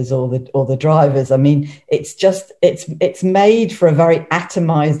drivers or the drivers. I mean, it's made for a very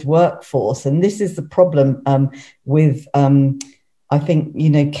atomized workforce. And this is the problem with, I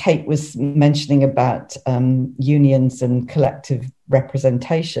think, Kate was mentioning about unions and collective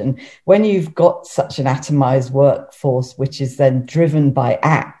representation. When you've got such an atomized workforce, which is then driven by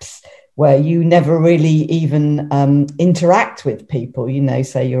apps, where you never really even interact with people,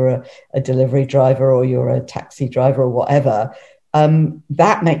 say you're a delivery driver or you're a taxi driver or whatever,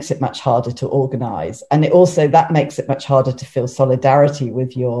 that makes it much harder to organize. And that makes it much harder to feel solidarity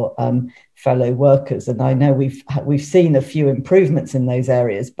with your fellow workers. And I know we've seen a few improvements in those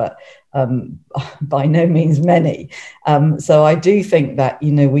areas, but by no means many. So I do think that,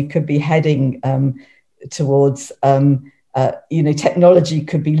 we could be heading towards, technology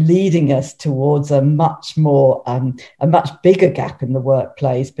could be leading us towards a much bigger gap in the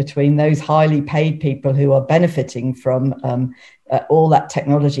workplace between those highly paid people who are benefiting from all that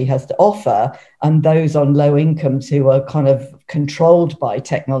technology has to offer, and those on low incomes who are kind of controlled by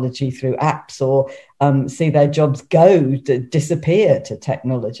technology through apps or see their jobs disappear to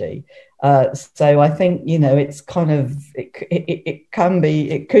technology. So I think, it's kind of, it could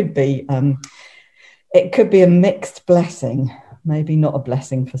be a mixed blessing, maybe not a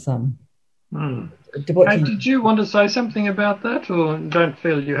blessing for some. Did you want to say something about that, or don't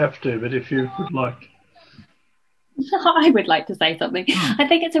feel you have to, but if you would like? I would like to say something. I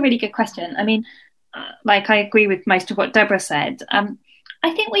think it's a really good question. I mean, I agree with most of what Deborah said.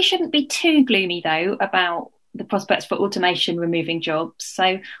 I think we shouldn't be too gloomy, though, about the prospects for automation removing jobs.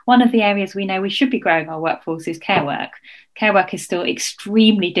 So one of the areas we know we should be growing our workforce is care work. Care work is still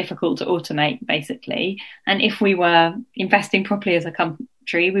extremely difficult to automate, basically. And if we were investing properly as a country,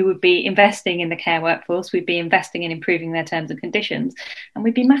 we would be investing in the care workforce, we'd be investing in improving their terms and conditions, and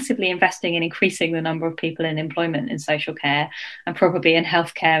we'd be massively investing in increasing the number of people in employment in social care and probably in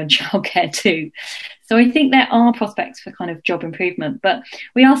healthcare and childcare too. So I think there are prospects for kind of job improvement, but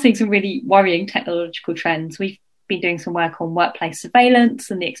we are seeing some really worrying technological trends. We've been doing some work on workplace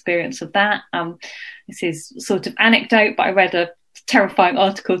surveillance and the experience of that. This is sort of anecdote, but I read a terrifying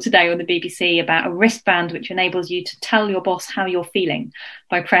article today on the BBC about a wristband which enables you to tell your boss how you're feeling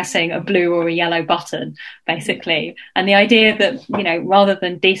by pressing a blue or a yellow button, basically. And the idea that, rather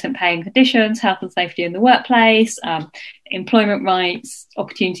than decent paying conditions, health and safety in the workplace, employment rights,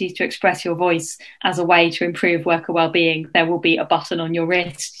 opportunities to express your voice as a way to improve worker well-being, there will be a button on your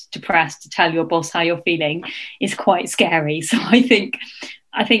wrist to press to tell your boss how you're feeling, is quite scary. So I think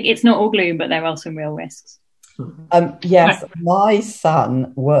it's not all gloom, but there are some real risks. Yes, my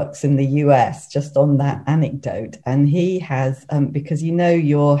son works in the US, just on that anecdote, and he has, because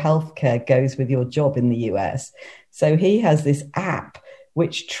your healthcare goes with your job in the US, so he has this app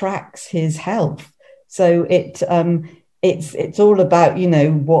which tracks his health. So it's all about,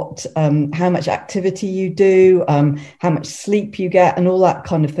 what, how much activity you do, how much sleep you get and all that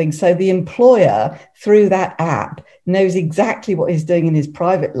kind of thing. So the employer, through that app, knows exactly what he's doing in his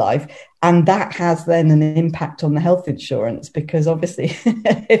private life. And that has then an impact on the health insurance, because obviously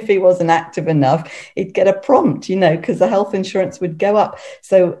if he wasn't active enough, he'd get a prompt, because the health insurance would go up.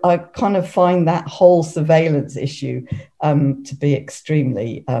 So I kind of find that whole surveillance issue to be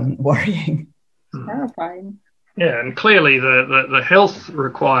extremely worrying. Terrifying. Yeah, and clearly the health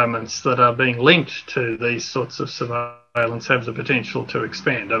requirements that are being linked to these sorts of surveillance have the potential to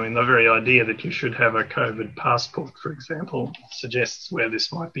expand. I mean, the very idea that you should have a COVID passport, for example, suggests where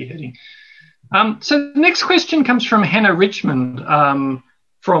this might be heading. So the next question comes from Hannah Richmond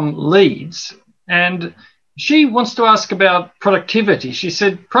from Leeds, and she wants to ask about productivity. She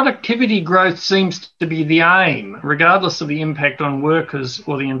said, productivity growth seems to be the aim, regardless of the impact on workers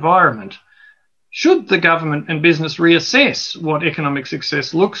or the environment. Should the government and business reassess what economic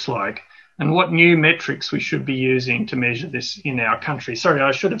success looks like and what new metrics we should be using to measure this in our country? Sorry,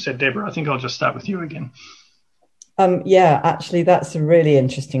 I should have said Deborah. I think I'll just start with you again. Yeah, actually, that's a really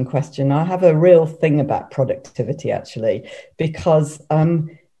interesting question. I have a real thing about productivity, actually, because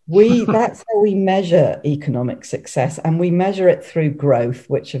that's how we measure economic success, and we measure it through growth,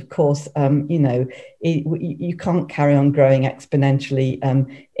 which of course, you can't carry on growing exponentially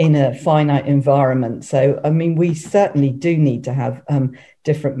in a finite environment. So, I mean, we certainly do need to have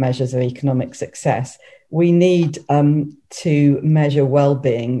different measures of economic success. We need to measure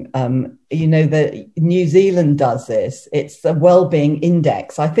well-being. That New Zealand does this. It's the well-being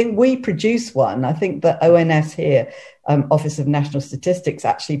index. I think we produce one. I think the ONS here, Office of National Statistics,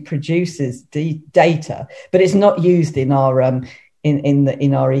 actually produces the data, but it's not used in our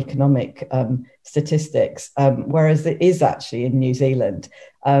in our economic statistics. Whereas it is actually in New Zealand.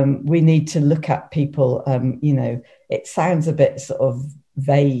 We need to look at people. It sounds a bit sort of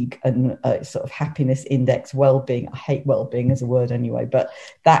vague and sort of happiness index, well-being. I hate well-being as a word anyway, but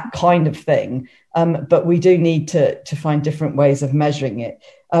that kind of thing. But we do need to find different ways of measuring it.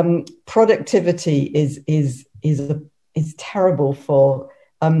 Productivity is terrible for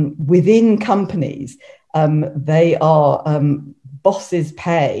within companies. They are bosses'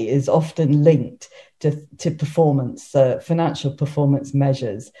 pay is often linked to performance, financial performance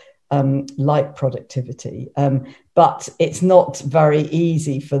measures. like productivity, but it's not very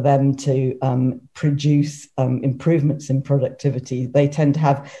easy for them to produce improvements in productivity. They tend to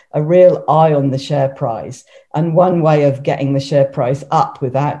have a real eye on the share price. And one way of getting the share price up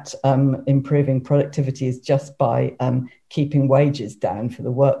without improving productivity is just by keeping wages down for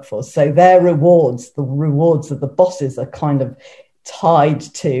the workforce. So their rewards, the rewards of the bosses, are kind of tied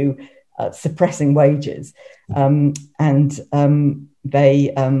to suppressing wages. There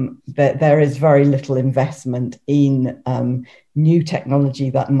is very little investment in new technology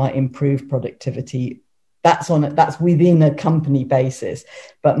that might improve productivity. That's within a company basis,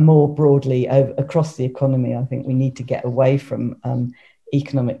 but more broadly across the economy, I think we need to get away from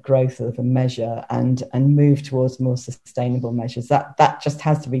economic growth as a measure and move towards more sustainable measures. That just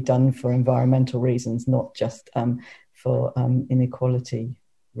has to be done for environmental reasons, not just for inequality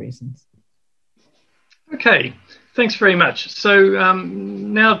reasons. Okay, thanks very much. So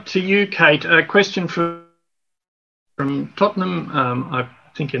now to you, Kate, a question from Tottenham, I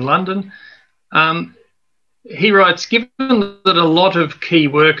think in London. He writes, given that a lot of key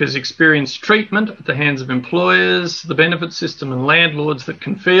workers experience treatment at the hands of employers, the benefit system and landlords that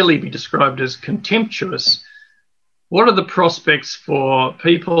can fairly be described as contemptuous, what are the prospects for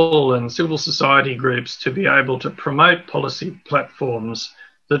people and civil society groups to be able to promote policy platforms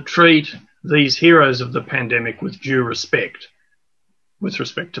that treat these heroes of the pandemic with due respect, with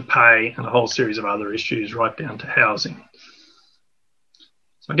respect to pay and a whole series of other issues right down to housing?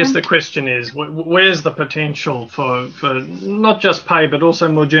 So I guess the question is, where's the potential for not just pay, but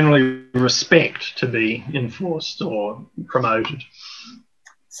also more generally respect to be enforced or promoted?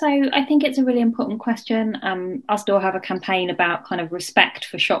 So I think it's a really important question. Usdaw have a campaign about kind of respect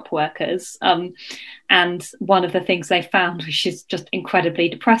for shop workers. And one of the things they found, which is just incredibly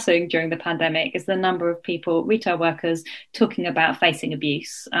depressing during the pandemic, is the number of people, retail workers, talking about facing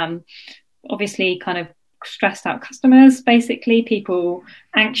abuse. Obviously, kind of stressed out customers, basically, people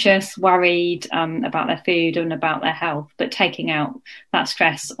anxious, worried about their food and about their health, but taking out that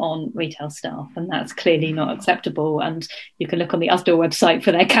stress on retail staff, and that's clearly not acceptable. And you can look on the Usdaw website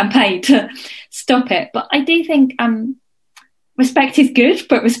for their campaign to stop it. But I do think respect is good,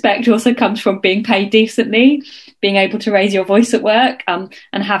 but respect also comes from being paid decently, being able to raise your voice at work, and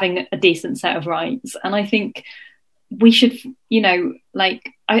having a decent set of rights. And I think we should,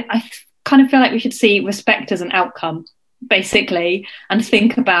 I kind of feel like we should see respect as an outcome, basically, and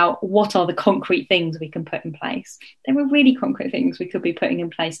think about what are the concrete things we can put in place. There are really concrete things we could be putting in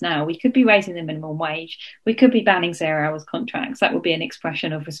place now. We could be raising the minimum wage. We could be banning 0 hours contracts. That would be an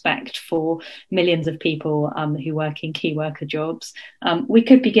expression of respect for millions of people who work in key worker jobs. We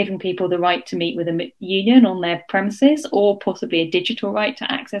could be giving people the right to meet with a union on their premises, or possibly a digital right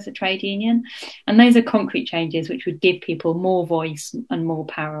to access a trade union. And those are concrete changes which would give people more voice and more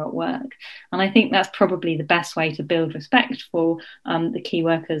power at work. And I think that's probably the best way to build respect for the key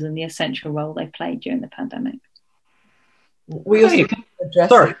workers and the essential role they played during the pandemic. We also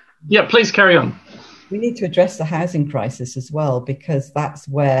please carry on. We need to address the housing crisis as well, because that's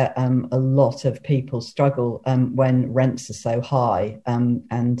where a lot of people struggle when rents are so high,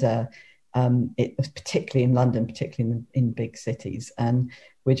 particularly in London, particularly in big cities, and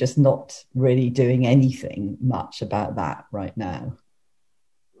we're just not really doing anything much about that right now.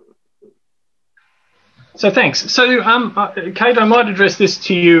 So thanks. So, Kate, I might address this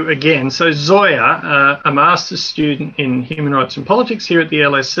to you again. So Zoya, a master's student in human rights and politics here at the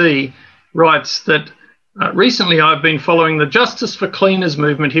LSE, writes that recently I've been following the Justice for Cleaners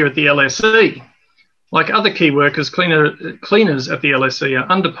movement here at the LSE. Like other key workers, cleaners at the LSE are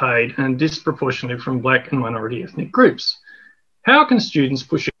underpaid and disproportionately from Black and minority ethnic groups. How can students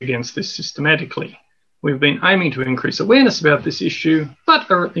push against this systematically? We've been aiming to increase awareness about this issue, but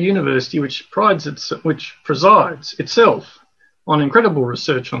a university which presides itself on incredible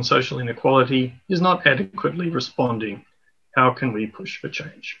research on social inequality is not adequately responding. How can we push for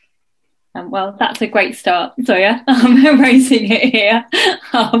change? Well, that's a great start, Zoya, raising it here,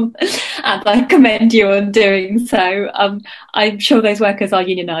 and I commend you on doing so. I'm sure those workers are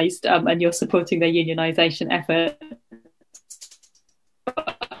unionised, and you're supporting their unionisation effort.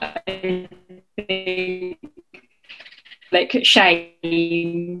 Like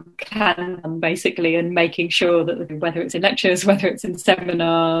shame can basically, and making sure that whether it's in lectures, whether it's in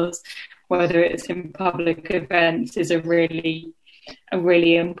seminars, whether it's in public events, is a really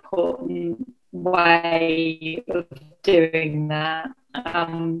important way of doing that.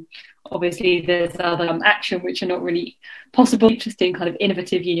 Obviously, there's other action which are not really possible. Interesting kind of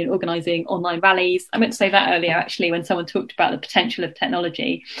innovative union organising, online rallies. I meant to say that earlier, actually, when someone talked about the potential of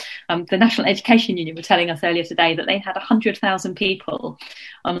technology. The National Education Union were telling us earlier today that they had 100,000 people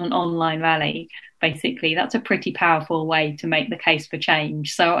on an online rally. Basically, that's a pretty powerful way to make the case for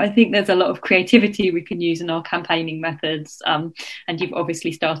change. So I think there's a lot of creativity we can use in our campaigning methods. And you've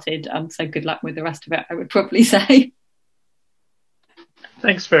obviously started, so good luck with the rest of it, I would probably say.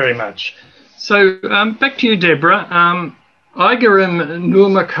 Thanks very much. So back to you, Deborah. Igarim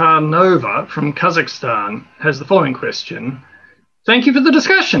Nurmakarnova from Kazakhstan has the following question. Thank you for the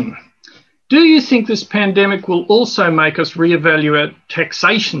discussion. Do you think this pandemic will also make us reevaluate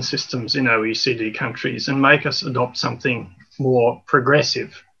taxation systems in OECD countries and make us adopt something more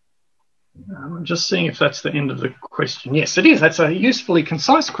progressive? I'm just seeing if that's the end of the question. Yes, it is. That's a usefully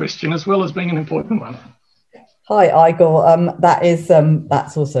concise question as well as being an important one. Hi, Igor.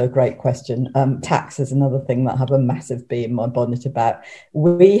 That's also a great question. Tax is another thing that I have a massive bee in my bonnet about.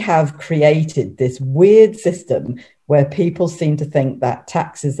 We have created this weird system where people seem to think that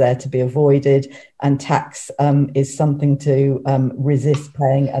tax is there to be avoided and tax is something to resist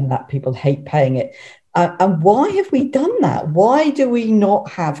paying and that people hate paying it. And why have we done that? Why do we not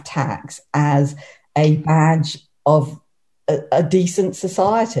have tax as a badge of a decent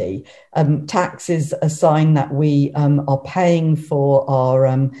society? Tax is a sign that we are paying for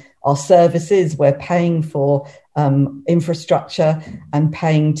our services. We're paying for infrastructure and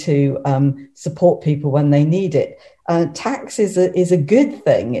paying to support people when they need it. Tax is a good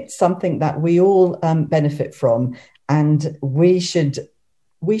thing. It's something that we all benefit from, and we should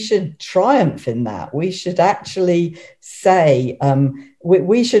triumph in that. We should actually say,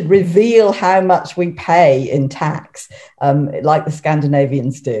 we should reveal how much we pay in tax, like the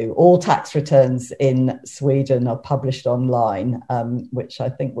Scandinavians do. All tax returns in Sweden are published online, which I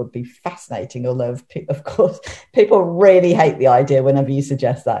think would be fascinating, although, of course, people really hate the idea whenever you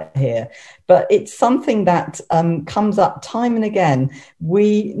suggest that here. But it's something that comes up time and again.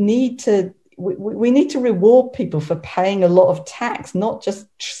 We need to reward people for paying a lot of tax, not just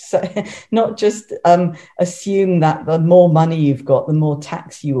assume that the more money you've got, the more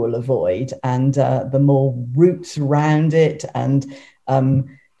tax you will avoid, and the more routes around it, and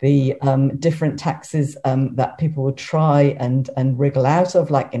the different taxes that people will try and wriggle out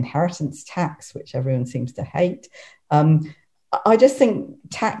of, like inheritance tax, which everyone seems to hate. I just think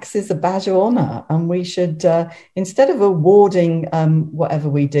tax is a badge of honour, and we should, instead of awarding whatever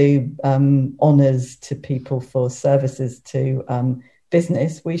we do, honours to people for services to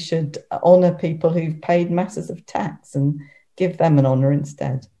business, we should honour people who've paid masses of tax and give them an honour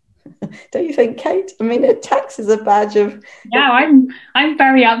instead. Don't you think, Kate? I mean, tax is a badge of... Yeah, I'm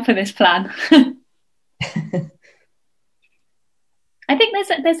very up for this plan. I think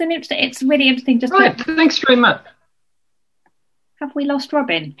there's an interesting... It's really interesting just right, thanks very much. Have we lost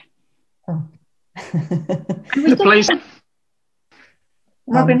Robin? Oh. Please.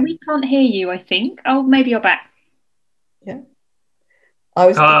 Robin, we can't hear you, I think. Oh, maybe you're back. Yeah.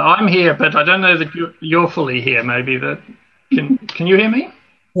 I'm here, but I don't know that you're fully here. Maybe that... Can you hear me?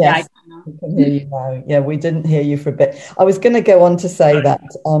 Yes, yeah, we can hear you now. Yeah, we didn't hear you for a bit. I was going to go on to say that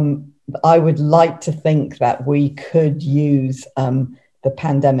I would like to think that we could use the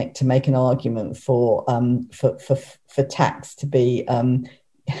pandemic to make an argument for tax to be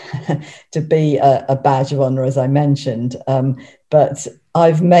to be a badge of honour, as I mentioned. But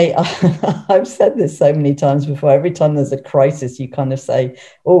I've said this so many times before. Every time there's a crisis, you kind of say,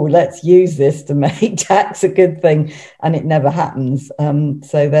 "Oh, let's use this to make tax a good thing," and it never happens.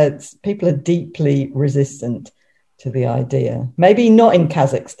 So that people are deeply resistant to the idea. Maybe not in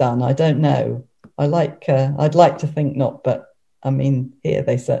Kazakhstan. I don't know. I'd like to think not, but I mean, here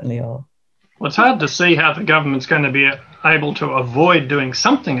they certainly are. Well, it's hard to see how the government's going to be able to avoid doing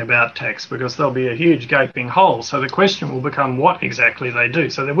something about tax, because there'll be a huge gaping hole. So the question will become what exactly they do.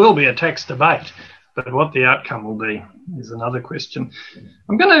 So there will be a tax debate, but what the outcome will be is another question.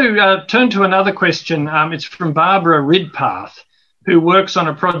 I'm going to turn to another question. It's from Barbara Ridpath, who works on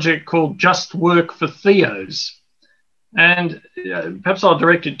a project called Just Work for Theos. And perhaps I'll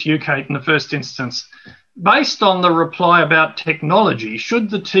direct it to you, Kate, in the first instance. Based on the reply about technology, should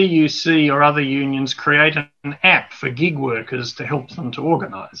the TUC or other unions create an app for gig workers to help them to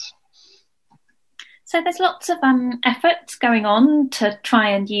organise? So there's lots of efforts going on to try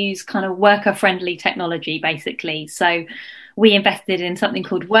and use kind of worker-friendly technology, basically. So we invested in something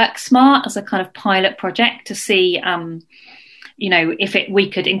called WorkSmart as a kind of pilot project to see if we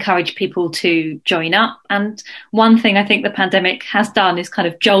could encourage people to join up. And one thing I think the pandemic has done is kind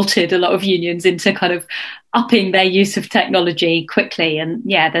of jolted a lot of unions into kind of upping their use of technology quickly. And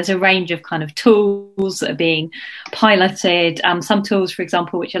yeah, there's a range of kind of tools that are being piloted. Some tools, for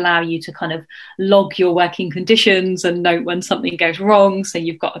example, which allow you to kind of log your working conditions and note when something goes wrong, so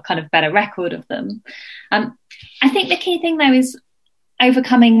you've got a kind of better record of them. I think the key thing, though, is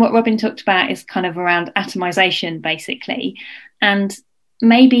overcoming what Robin talked about is kind of around atomization, basically. And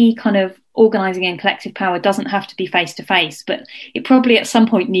maybe kind of organising in collective power doesn't have to be face to face, but it probably at some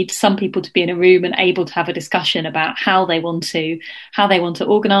point needs some people to be in a room and able to have a discussion about how they want to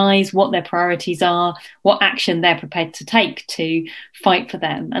organise, what their priorities are, what action they're prepared to take to fight for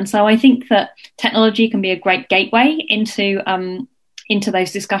them. And so I think that technology can be a great gateway into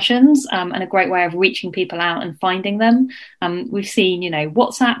those discussions, and a great way of reaching people out and finding them. We've seen,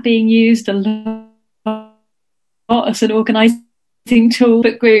 WhatsApp being used a lot as an organising tool,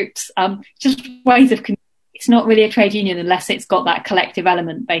 book groups, just ways of. It's not really a trade union unless it's got that collective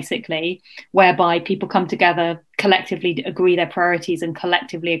element, basically, whereby people come together, collectively agree their priorities and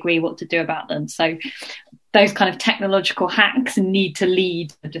collectively agree what to do about them. So those kind of technological hacks need to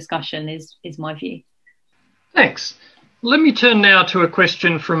lead the discussion, is my view. Thanks. Let me turn now to a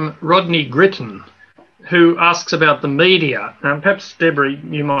question from Rodney Gritton, who asks about the media. Perhaps, Deborah,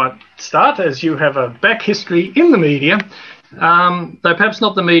 you might start, as you have a back history in the media, though perhaps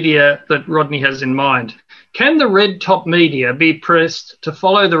not the media that Rodney has in mind. Can the red top media be pressed to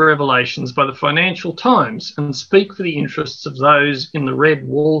follow the revelations by the Financial Times and speak for the interests of those in the red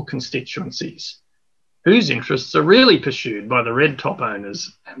wall constituencies, whose interests are really pursued by the red top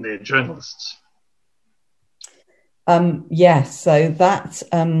owners and their journalists? Yes, so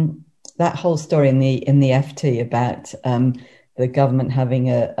that whole story in the FT about the government having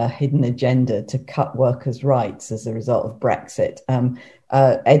a hidden agenda to cut workers' rights as a result of Brexit.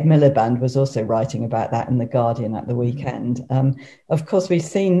 Ed Miliband was also writing about that in The Guardian at the weekend. Of course, we've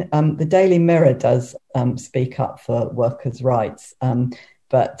seen the Daily Mirror does speak up for workers' rights,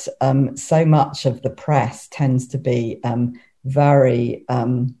 but so much of the press tends to be very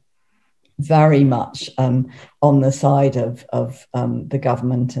much on the side of the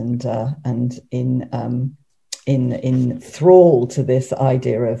government and in thrall to this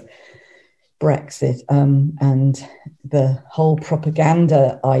idea of Brexit and the whole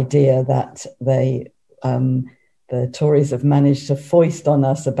propaganda idea that the Tories have managed to foist on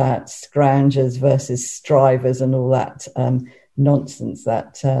us about scroungers versus strivers and all that nonsense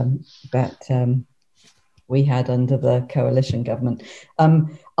that we had under the coalition government.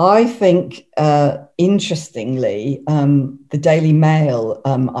 I think, interestingly, the Daily Mail,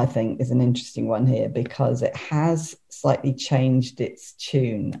 I think, is an interesting one here because it has slightly changed its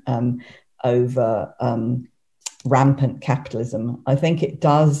tune over rampant capitalism. I think it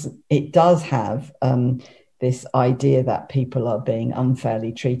does have this idea that people are being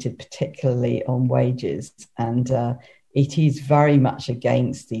unfairly treated, particularly on wages, and it is very much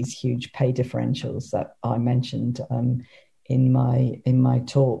against these huge pay differentials that I mentioned in my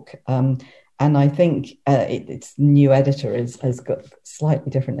talk. And I think its new editor has got a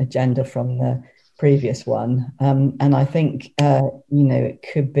slightly different agenda from the previous one. And I think it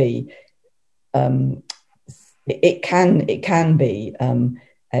could be it can be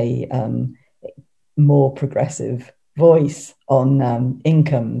a more progressive voice on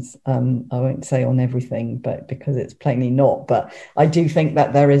incomes. I won't say on everything, but because it's plainly not. But I do think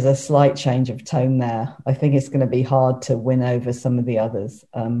that there is a slight change of tone there. I think it's going to be hard to win over some of the others,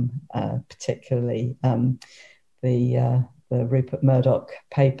 particularly the Rupert Murdoch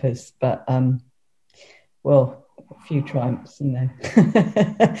papers. But well, a few triumphs,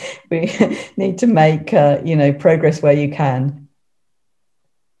 we need to make progress where you can.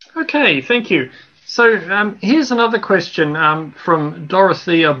 Okay, thank you. So here's another question from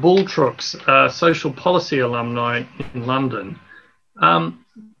Dorothea Bultrooks, a social policy alumni in London.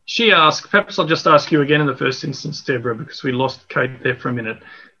 She asked, perhaps I'll just ask you again in the first instance, Deborah, because we lost Kate there for a minute.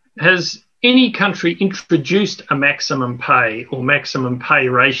 Has any country introduced a maximum pay or maximum pay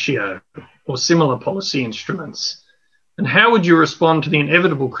ratio or similar policy instruments? And how would you respond to the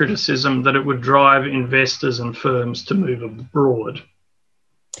inevitable criticism that it would drive investors and firms to move abroad?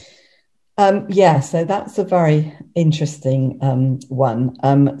 So that's a very interesting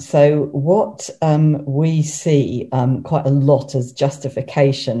one. So what we see quite a lot as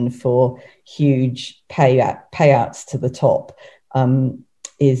justification for huge payouts to the top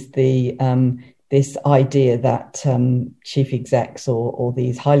is this idea that chief execs or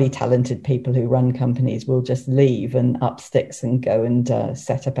these highly talented people who run companies will just leave and up sticks and go and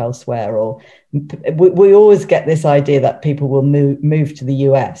set up elsewhere. Or we always get this idea that people will move to the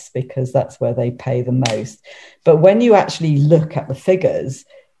US because that's where they pay the most. But when you actually look at the figures,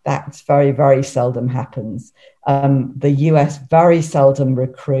 That's very, very seldom happens. The US very seldom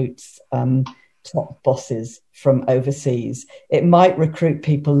recruits top bosses from overseas. It might recruit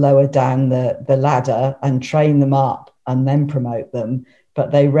people lower down the ladder and train them up and then promote them,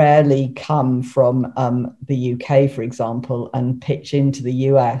 but they rarely come from the UK, for example, and pitch into the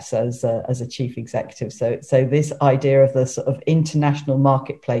US as a chief executive. So this idea of the sort of international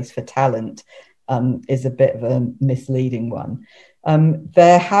marketplace for talent is a bit of a misleading one.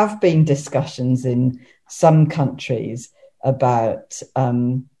 There have been discussions in some countries about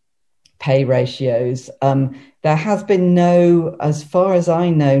pay ratios. There has been no, as far as I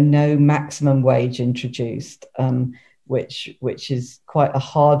know, no maximum wage introduced, which is quite a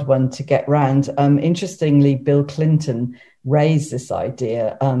hard one to get round. Interestingly, Bill Clinton raised this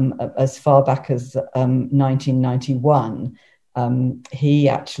idea as far back as 1991. He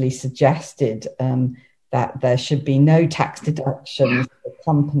actually suggested that there should be no tax deductions for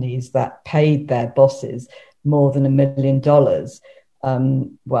companies that paid their bosses more than $1 million.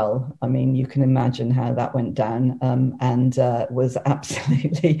 Well, I mean, you can imagine how that went down and was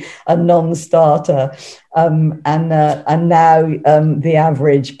absolutely a non-starter. And now the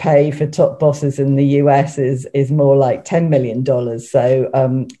average pay for top bosses in the US is more like $10 million. So,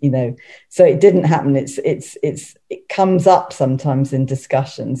 so it didn't happen. It comes up sometimes in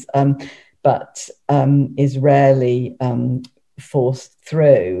discussions, but is rarely forced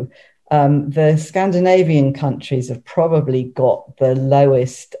through. The Scandinavian countries have probably got the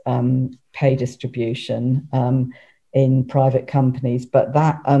lowest pay distribution in private companies, but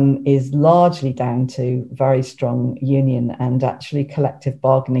that is largely down to very strong union and actually collective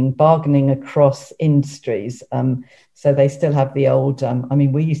bargaining across industries. So they still have the old,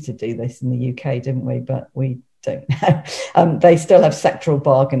 we used to do this in the UK, didn't we? But we don't now. They still have sectoral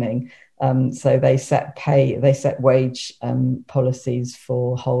bargaining. So they set wage policies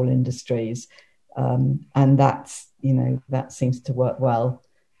for whole industries, and that seems to work well.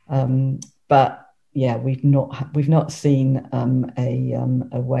 But yeah, we've not seen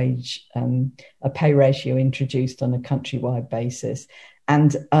a wage a pay ratio introduced on a countrywide basis,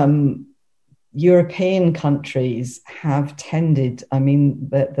 and European countries have tended.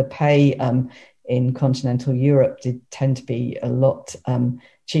 The pay in continental Europe did tend to be a lot.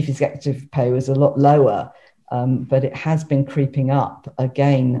 Chief executive pay was a lot lower, but it has been creeping up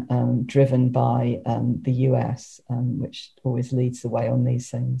again, driven by the US, which always leads the way on these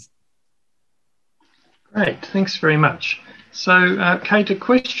things. Great, thanks very much. So, Kate, a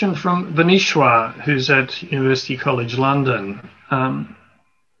question from Vanishwa, who's at University College London.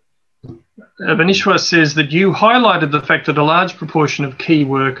 Vanishwa says that you highlighted the fact that a large proportion of key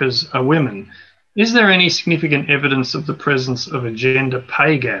workers are women. Is there any significant evidence of the presence of a gender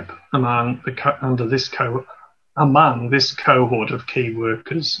pay gap among this cohort of key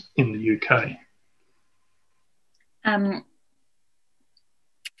workers in the UK?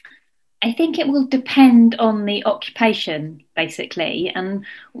 I think it will depend on the occupation, basically. And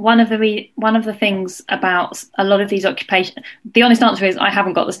one of the things about a lot of these occupations, the honest answer is I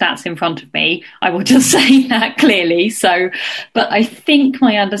haven't got the stats in front of me. I will just say that clearly. So, but I think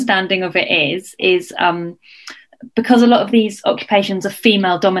my understanding of it is because a lot of these occupations are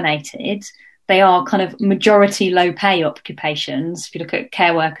female dominated, they are kind of majority low pay occupations. If you look at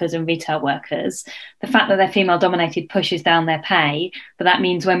care workers and retail workers, the fact that they're female dominated pushes down their pay. But that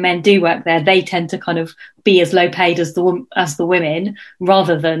means when men do work there, they tend to kind of be as low paid as the women,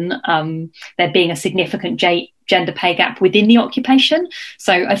 rather than there being a significant gender pay gap within the occupation.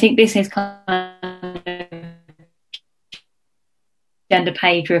 So I think this is kind of gender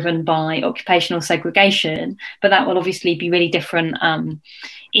pay driven by occupational segregation, but that will obviously be really different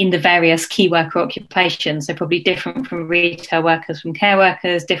in the various key worker occupations. So probably different from retail workers from care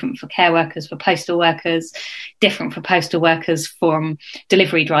workers, different for care workers for postal workers, different for postal workers from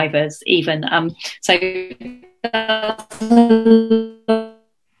delivery drivers even. So that's a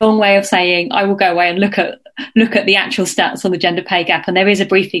long way of saying I will go away and look at the actual stats on the gender pay gap. And there is a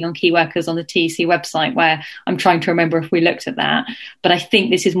briefing on key workers on the TEC website where I'm trying to remember if we looked at that. But I think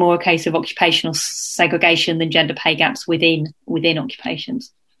this is more a case of occupational segregation than gender pay gaps within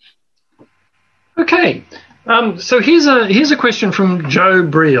occupations. Okay. So here's a question from Joe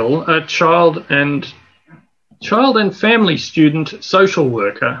Briel, a child and family student, social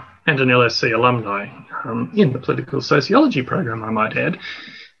worker, and an LSE alumni in the political sociology program, I might add.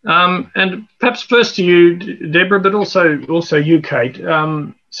 And perhaps first to you, Deborah, but also you, Kate.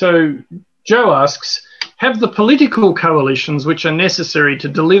 So Joe asks, have the political coalitions which are necessary to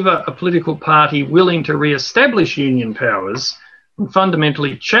deliver a political party willing to re-establish union powers and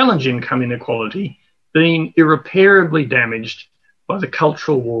fundamentally challenge income inequality been irreparably damaged by the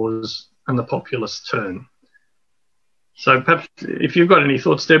cultural wars and the populist turn. So perhaps if you've got any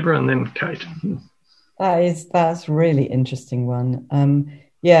thoughts, Deborah, and then Kate. That's a really interesting one.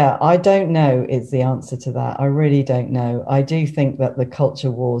 Yeah, I don't know is the answer to that. I really don't know. I do think that the culture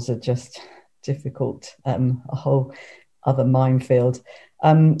wars are just difficult, a whole other minefield.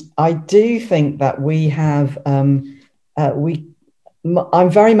 I do think that we have, I'm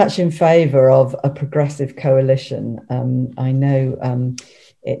very much in favour of a progressive coalition. I know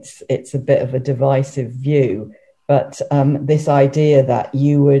it's a bit of a divisive view, but this idea that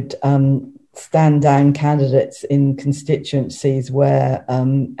you would stand down candidates in constituencies where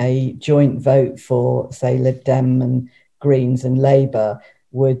a joint vote for, say, Lib Dem and Greens and Labour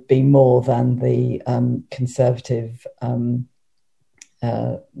would be more than the Conservative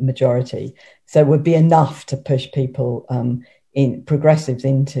majority. So it would be enough to push people progressives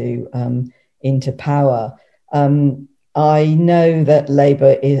into power. I know that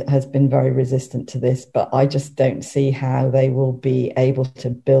Labour has been very resistant to this, but I just don't see how they will be able to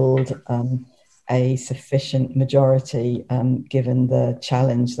build a sufficient majority given the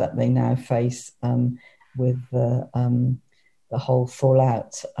challenge that they now face with the whole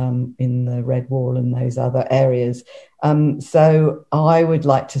fallout in the Red Wall and those other areas. So I would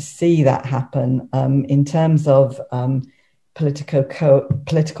like to see that happen. In terms of political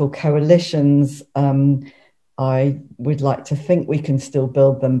coalitions, I would like to think we can still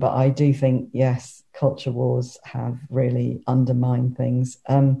build them, but I do think, yes, culture wars have really undermined things.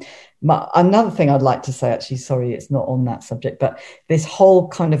 Another thing I'd like to say, actually, sorry, it's not on that subject, but this whole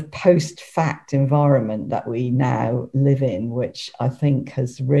kind of post-fact environment that we now live in, which I think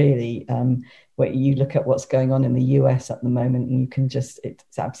has really, where you look at what's going on in the US at the moment, and you can just,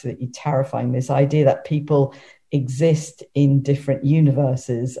 it's absolutely terrifying. This idea that people exist in different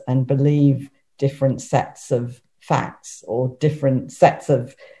universes and believe different sets of facts or different sets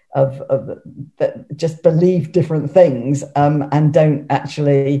of that just believe different things and don't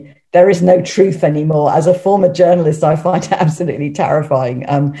actually, there is no truth anymore. As a former journalist, I find it absolutely terrifying.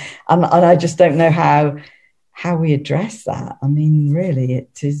 And I just don't know how we address that. I mean, really,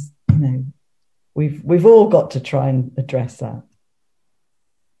 it is, you know, we've all got to try and address that.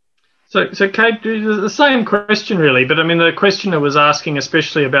 So Kate, the same question really, but I mean, the questioner was asking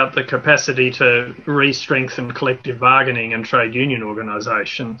especially about the capacity to re-strengthen collective bargaining and trade union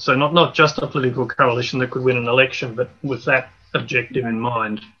organisation. So not just a political coalition that could win an election, but with that objective in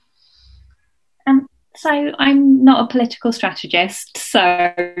mind. So I'm not a political strategist,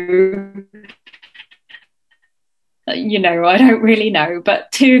 so, you know, I don't really know, but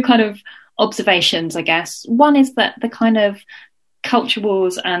two kind of observations, I guess. One is that the kind of culture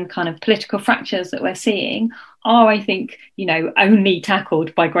wars and kind of political fractures that we're seeing are, I think, you know, only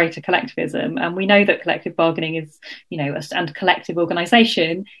tackled by greater collectivism. And we know that collective bargaining is, you know, and collective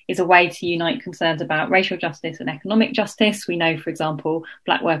organisation is a way to unite concerns about racial justice and economic justice. We know, for example,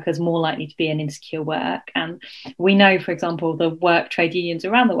 black workers more likely to be in insecure work. And we know, for example, the work trade unions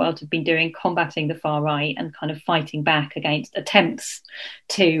around the world have been doing combating the far right and kind of fighting back against attempts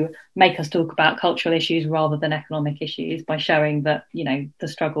to make us talk about cultural issues rather than economic issues by showing that, you know, the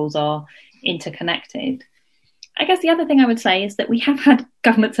struggles are interconnected. I guess the other thing I would say is that we have had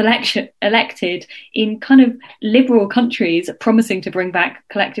governments elected in kind of liberal countries promising to bring back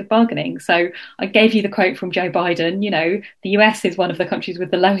collective bargaining. So I gave you the quote from Joe Biden. You know, the US is one of the countries with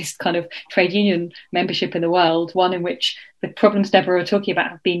the lowest kind of trade union membership in the world, one in which the problems Deborah are talking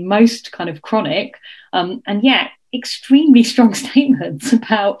about have been most kind of chronic, and yet extremely strong statements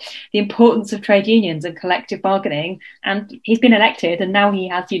about the importance of trade unions and collective bargaining. And he's been elected, and now he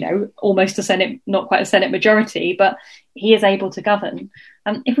has, you know, almost a Senate, not quite a Senate majority, but he is able to govern.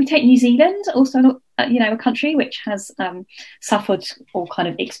 If we take New Zealand, also, you know, a country which has suffered or kind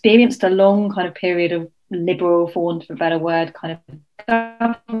of experienced a long kind of period of liberal, for want of a better word, kind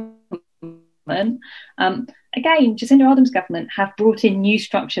of government. Again, Jacinda Ardern's government have brought in new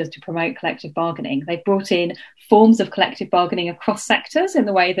structures to promote collective bargaining. They've brought in forms of collective bargaining across sectors in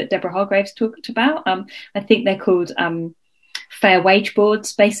the way that Deborah Hargraves talked about. I think they're called fair wage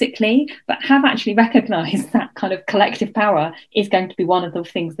boards, basically, but have actually recognised that kind of collective power is going to be one of the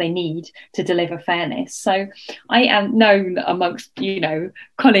things they need to deliver fairness. So I am known amongst, you know,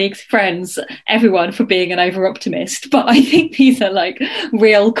 colleagues, friends, everyone for being an over-optimist, but I think these are like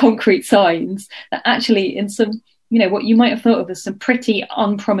real concrete signs that actually in some, you know, what you might have thought of as some pretty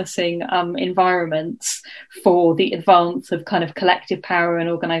unpromising environments for the advance of kind of collective power and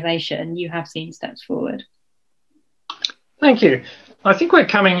organisation, you have seen steps forward. Thank you. I think we're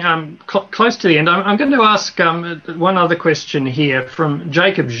coming close to the end. I'm going to ask one other question here from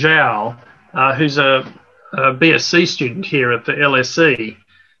Jacob Zhao, who's a a BSc student here at the LSE.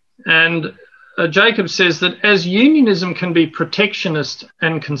 And Jacob says that as unionism can be protectionist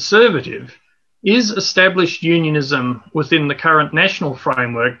and conservative, is established unionism within the current national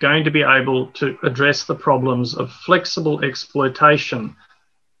framework going to be able to address the problems of flexible exploitation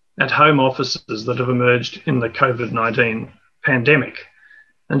at home offices that have emerged in the COVID-19 pandemic?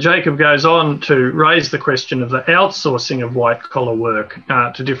 And Jacob goes on to raise the question of the outsourcing of white-collar work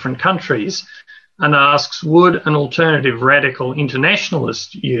to different countries and asks, would an alternative radical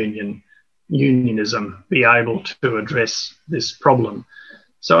internationalist unionism be able to address this problem?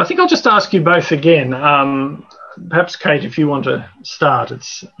 So I think I'll just ask you both again. Perhaps, Kate, if you want to start,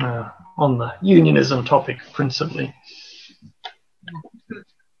 it's on the unionism topic principally.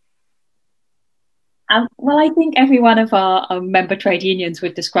 Well, I think every one of our member trade unions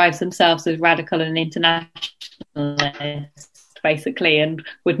would describe themselves as radical and internationalist, basically, and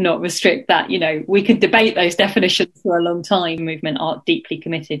would not restrict that. You know, we could debate those definitions for a long time. Movement are deeply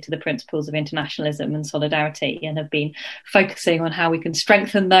committed to the principles of internationalism and solidarity and have been focusing on how we can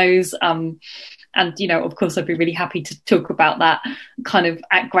strengthen those. And, you know, of course, I'd be really happy to talk about that kind of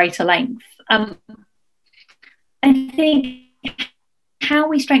at greater length. I think how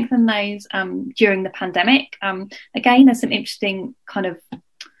we strengthen those during the pandemic, again, there's some interesting kind of,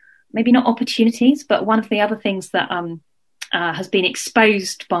 maybe not opportunities, but one of the other things that has been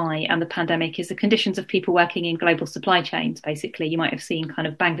exposed by the pandemic is the conditions of people working in global supply chains. Basically, you might have seen kind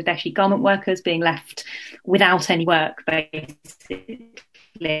of Bangladeshi garment workers being left without any work, basically,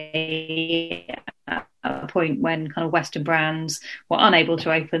 at a point when kind of Western brands were unable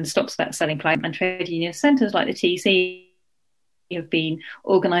to open, stop selling clothes, and trade union centres like the TUC have been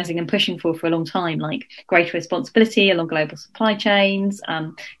organising and pushing for a long time, like greater responsibility along global supply chains,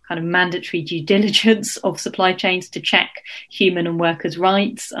 kind of mandatory due diligence of supply chains to check human and workers'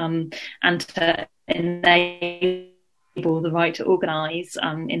 rights, and to enable the right to organise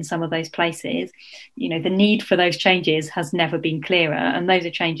in some of those places. You know, the need for those changes has never been clearer, and those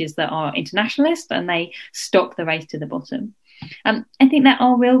are changes that are internationalist and they stop the race to the bottom. I think there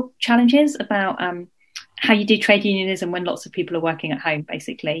are real challenges about how you do trade unionism when lots of people are working at home,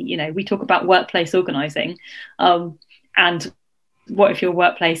 basically. You know, we talk about workplace organising, and what if your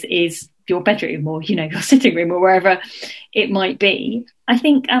workplace is your bedroom or, you know, your sitting room or wherever it might be. I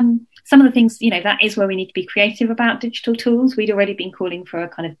think some of the things, you know, that is where we need to be creative about digital tools. We'd already been calling for a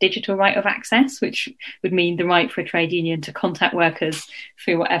kind of digital right of access, which would mean the right for a trade union to contact workers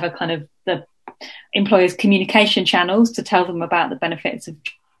through whatever kind of the employer's communication channels to tell them about the benefits of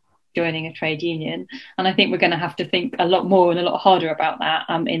joining a trade union. And I think we're going to have to think a lot more and a lot harder about that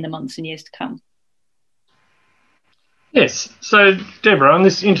in the months and years to come. Yes. So, Deborah, on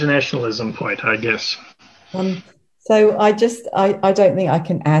this internationalism point, I guess. So I don't think I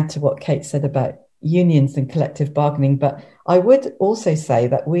can add to what Kate said about unions and collective bargaining, but I would also say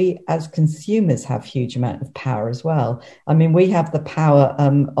that we as consumers have huge amount of power as well. I mean, we have the power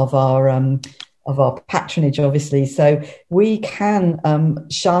of our patronage, obviously. So we can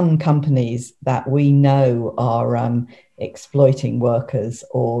shun companies that we know are exploiting workers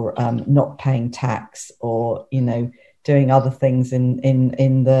or not paying tax or, you know, doing other things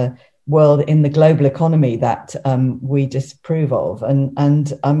in the world, in the global economy that we disapprove of.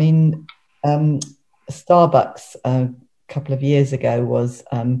 And I mean, Starbucks a couple of years ago was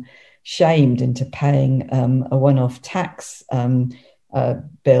shamed into paying a one-off tax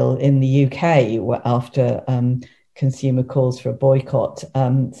bill in the UK after consumer calls for a boycott.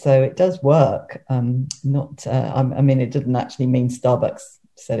 So it does work. I mean, it didn't actually mean Starbucks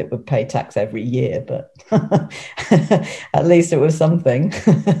said it would pay tax every year, but at least it was something.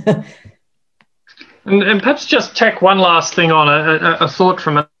 And perhaps just tack one last thing on, a thought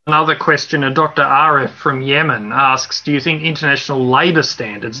from another questioner. Dr. Arif from Yemen asks, do you think international labour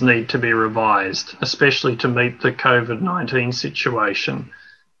standards need to be revised, especially to meet the COVID-19 situation?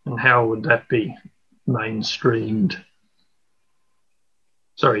 And how would that be mainstreamed?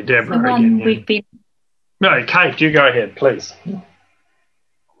 Sorry, Deborah, again. Yeah. No, Kate, you go ahead, please.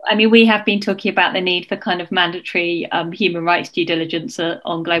 I mean, we have been talking about the need for kind of mandatory human rights due diligence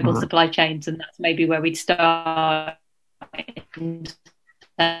on global supply chains, and that's maybe where we'd start in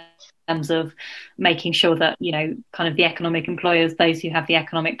terms of making sure that, you know, kind of the economic employers, those who have the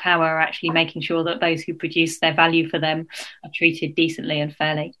economic power, are actually making sure that those who produce their value for them are treated decently and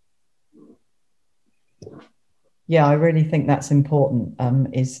fairly. Yeah, I really think that's important,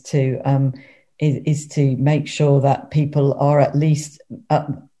 is to make sure that people are at least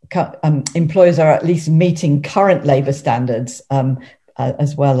employers are at least meeting current labour standards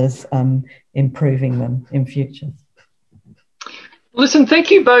as well as improving them in future. Listen,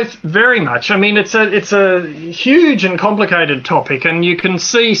 thank you both very much. I mean, it's a huge and complicated topic, and you can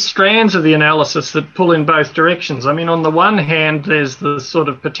see strands of the analysis that pull in both directions. I mean, on the one hand, there's the sort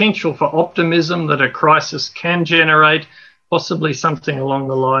of potential for optimism that a crisis can generate, possibly something along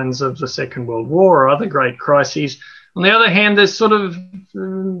the lines of the Second World War or other great crises. On the other hand, there's sort of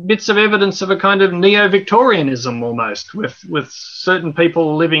bits of evidence of a kind of neo-Victorianism almost, with certain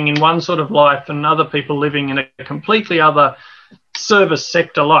people living in one sort of life and other people living in a completely other service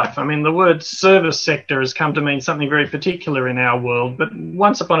sector life. I mean, the word service sector has come to mean something very particular in our world, but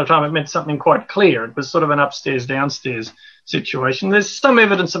once upon a time it meant something quite clear. It was sort of an upstairs-downstairs situation. There's some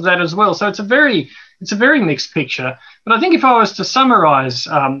evidence of that as well. So it's a very mixed picture. But I think if I was to summarise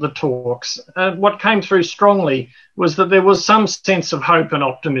the talks, what came through strongly was that there was some sense of hope and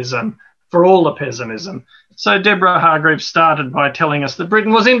optimism for all the pessimism. So Deborah Hargreaves started by telling us that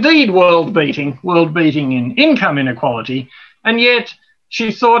Britain was indeed world-beating in income inequality, and yet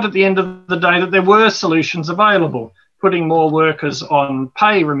she thought at the end of the day that there were solutions available, putting more workers on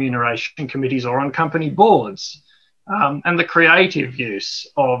pay remuneration committees or on company boards, and the creative use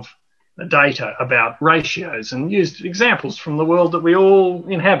of data about ratios, and used examples from the world that we all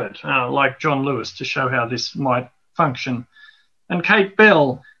inhabit, like John Lewis, to show how this might function. And Kate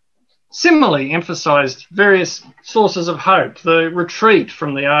Bell similarly emphasised various sources of hope, the retreat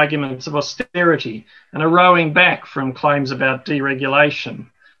from the arguments of austerity and a rowing back from claims about deregulation,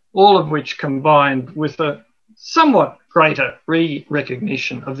 all of which combined with a somewhat greater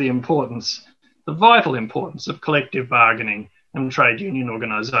recognition of the importance, the vital importance of collective bargaining and trade union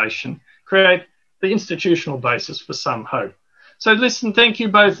organisation, create the institutional basis for some hope. So listen, thank you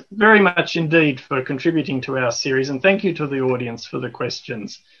both very much indeed for contributing to our series, and thank you to the audience for the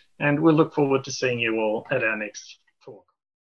questions. And we'll look forward to seeing you all at our next